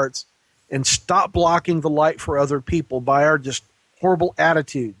our hearts, and stop blocking the light for other people by our just horrible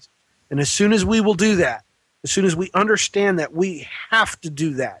attitudes. And as soon as we will do that, as soon as we understand that we have to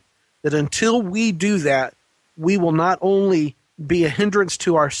do that, that until we do that, we will not only be a hindrance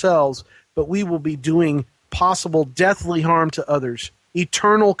to ourselves, but we will be doing possible deathly harm to others,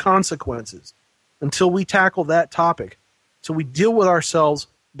 eternal consequences, until we tackle that topic. So we deal with ourselves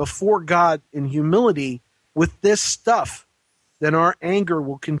before God in humility with this stuff, then our anger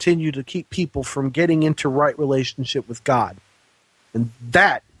will continue to keep people from getting into right relationship with God. And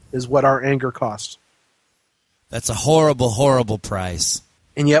that is what our anger costs. That's a horrible, horrible price.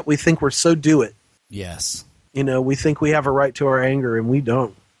 And yet we think we're so do it. Yes. You know, we think we have a right to our anger, and we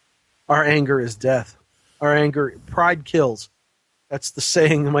don't. Our anger is death. Our anger, pride kills. That's the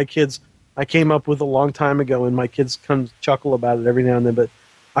saying that I came up with a long time ago, and my kids come chuckle about it every now and then, but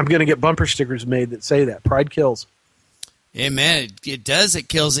I'm going to get bumper stickers made that say that. Pride kills. Amen. It does. It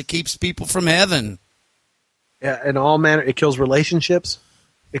kills. It keeps people from heaven. Yeah, in all manner. It kills relationships.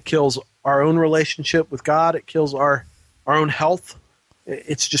 It kills our own relationship with God. It kills our own health.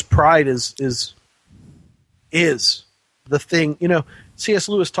 It's just pride is the thing. You know, C.S.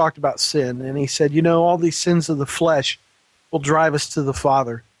 Lewis talked about sin, and he said, you know, all these sins of the flesh will drive us to the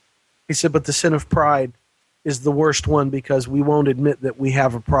Father. He said, but the sin of pride is the worst one because we won't admit that we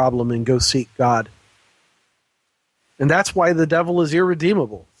have a problem and go seek God. And that's why the devil is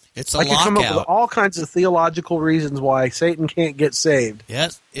irredeemable. It's a I could come up with lockout. all kinds of theological reasons why Satan can't get saved.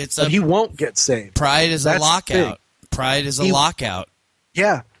 Yes, But he won't get saved. Pride is That's a the lockout. thing. Pride is a lockout.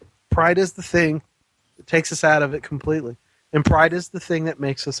 Yeah. Pride is the thing that takes us out of it completely. And pride is the thing that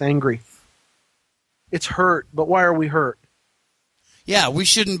makes us angry. It's hurt, but why are we hurt? Yeah, we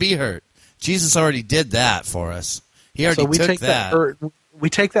shouldn't be hurt. Jesus already did that for us. He already So we took take that hurt. We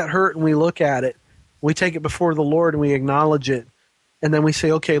take that hurt and we look at it. We take it before the Lord and we acknowledge it. And then we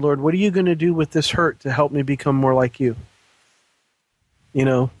say, okay, Lord, what are you going to do with this hurt to help me become more like you? You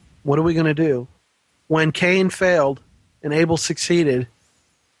know, what are we going to do? When Cain failed and Abel succeeded,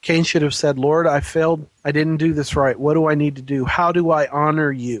 Cain should have said, Lord, I failed. I didn't do this right. What do I need to do? How do I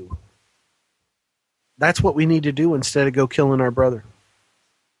honor you? That's what we need to do instead of go killing our brother.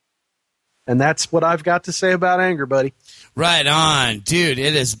 And that's what I've got to say about anger, buddy. Right on. Dude,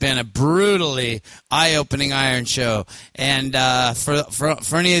 it has been a brutally eye-opening Iron Show. And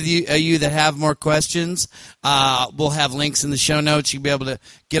for any of you that have more questions, we'll have links in the show notes. You'll be able to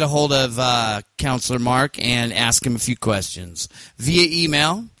get a hold of Counselor Mark and ask him a few questions via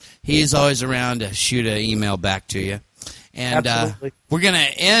email. He is always around to shoot an email back to you. And we're going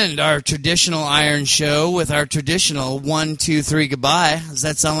to end our traditional Iron Show with our traditional 1, 2, 3 goodbye. Does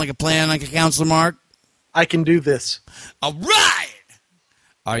that sound like a plan, like a Counselor Mark? I can do this. All right.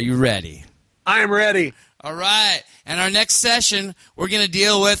 Are you ready? I am ready. All right. And our next session, we're going to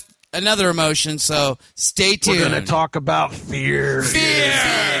deal with another emotion, so stay tuned. We're going to talk about fear.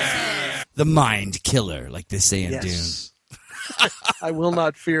 Fear! The mind killer, like they say in Yes. I will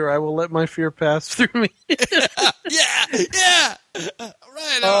not fear. I will let my fear pass through me. Dune. Yeah.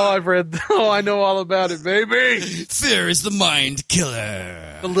 Right on. I know all about it, baby. Fear is the mind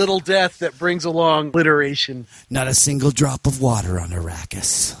killer. The little death that brings along alliteration. Not a single drop of water on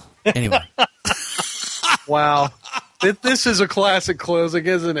Arrakis. Anyway. Wow. This is a classic closing,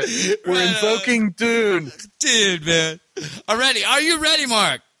 isn't it? We're invoking Dune. Dude, man. Alrighty. Are you ready,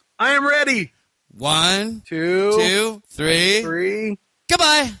 Mark? I am ready. 1, 2, 2, 3. 3.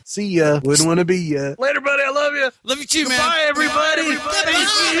 Goodbye. See ya. Wouldn't want to be ya. Later, buddy. I love you. Love you too, man. Bye, everybody. Goodbye.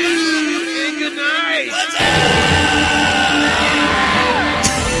 Hey, good night.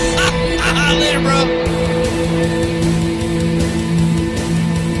 Later, bro.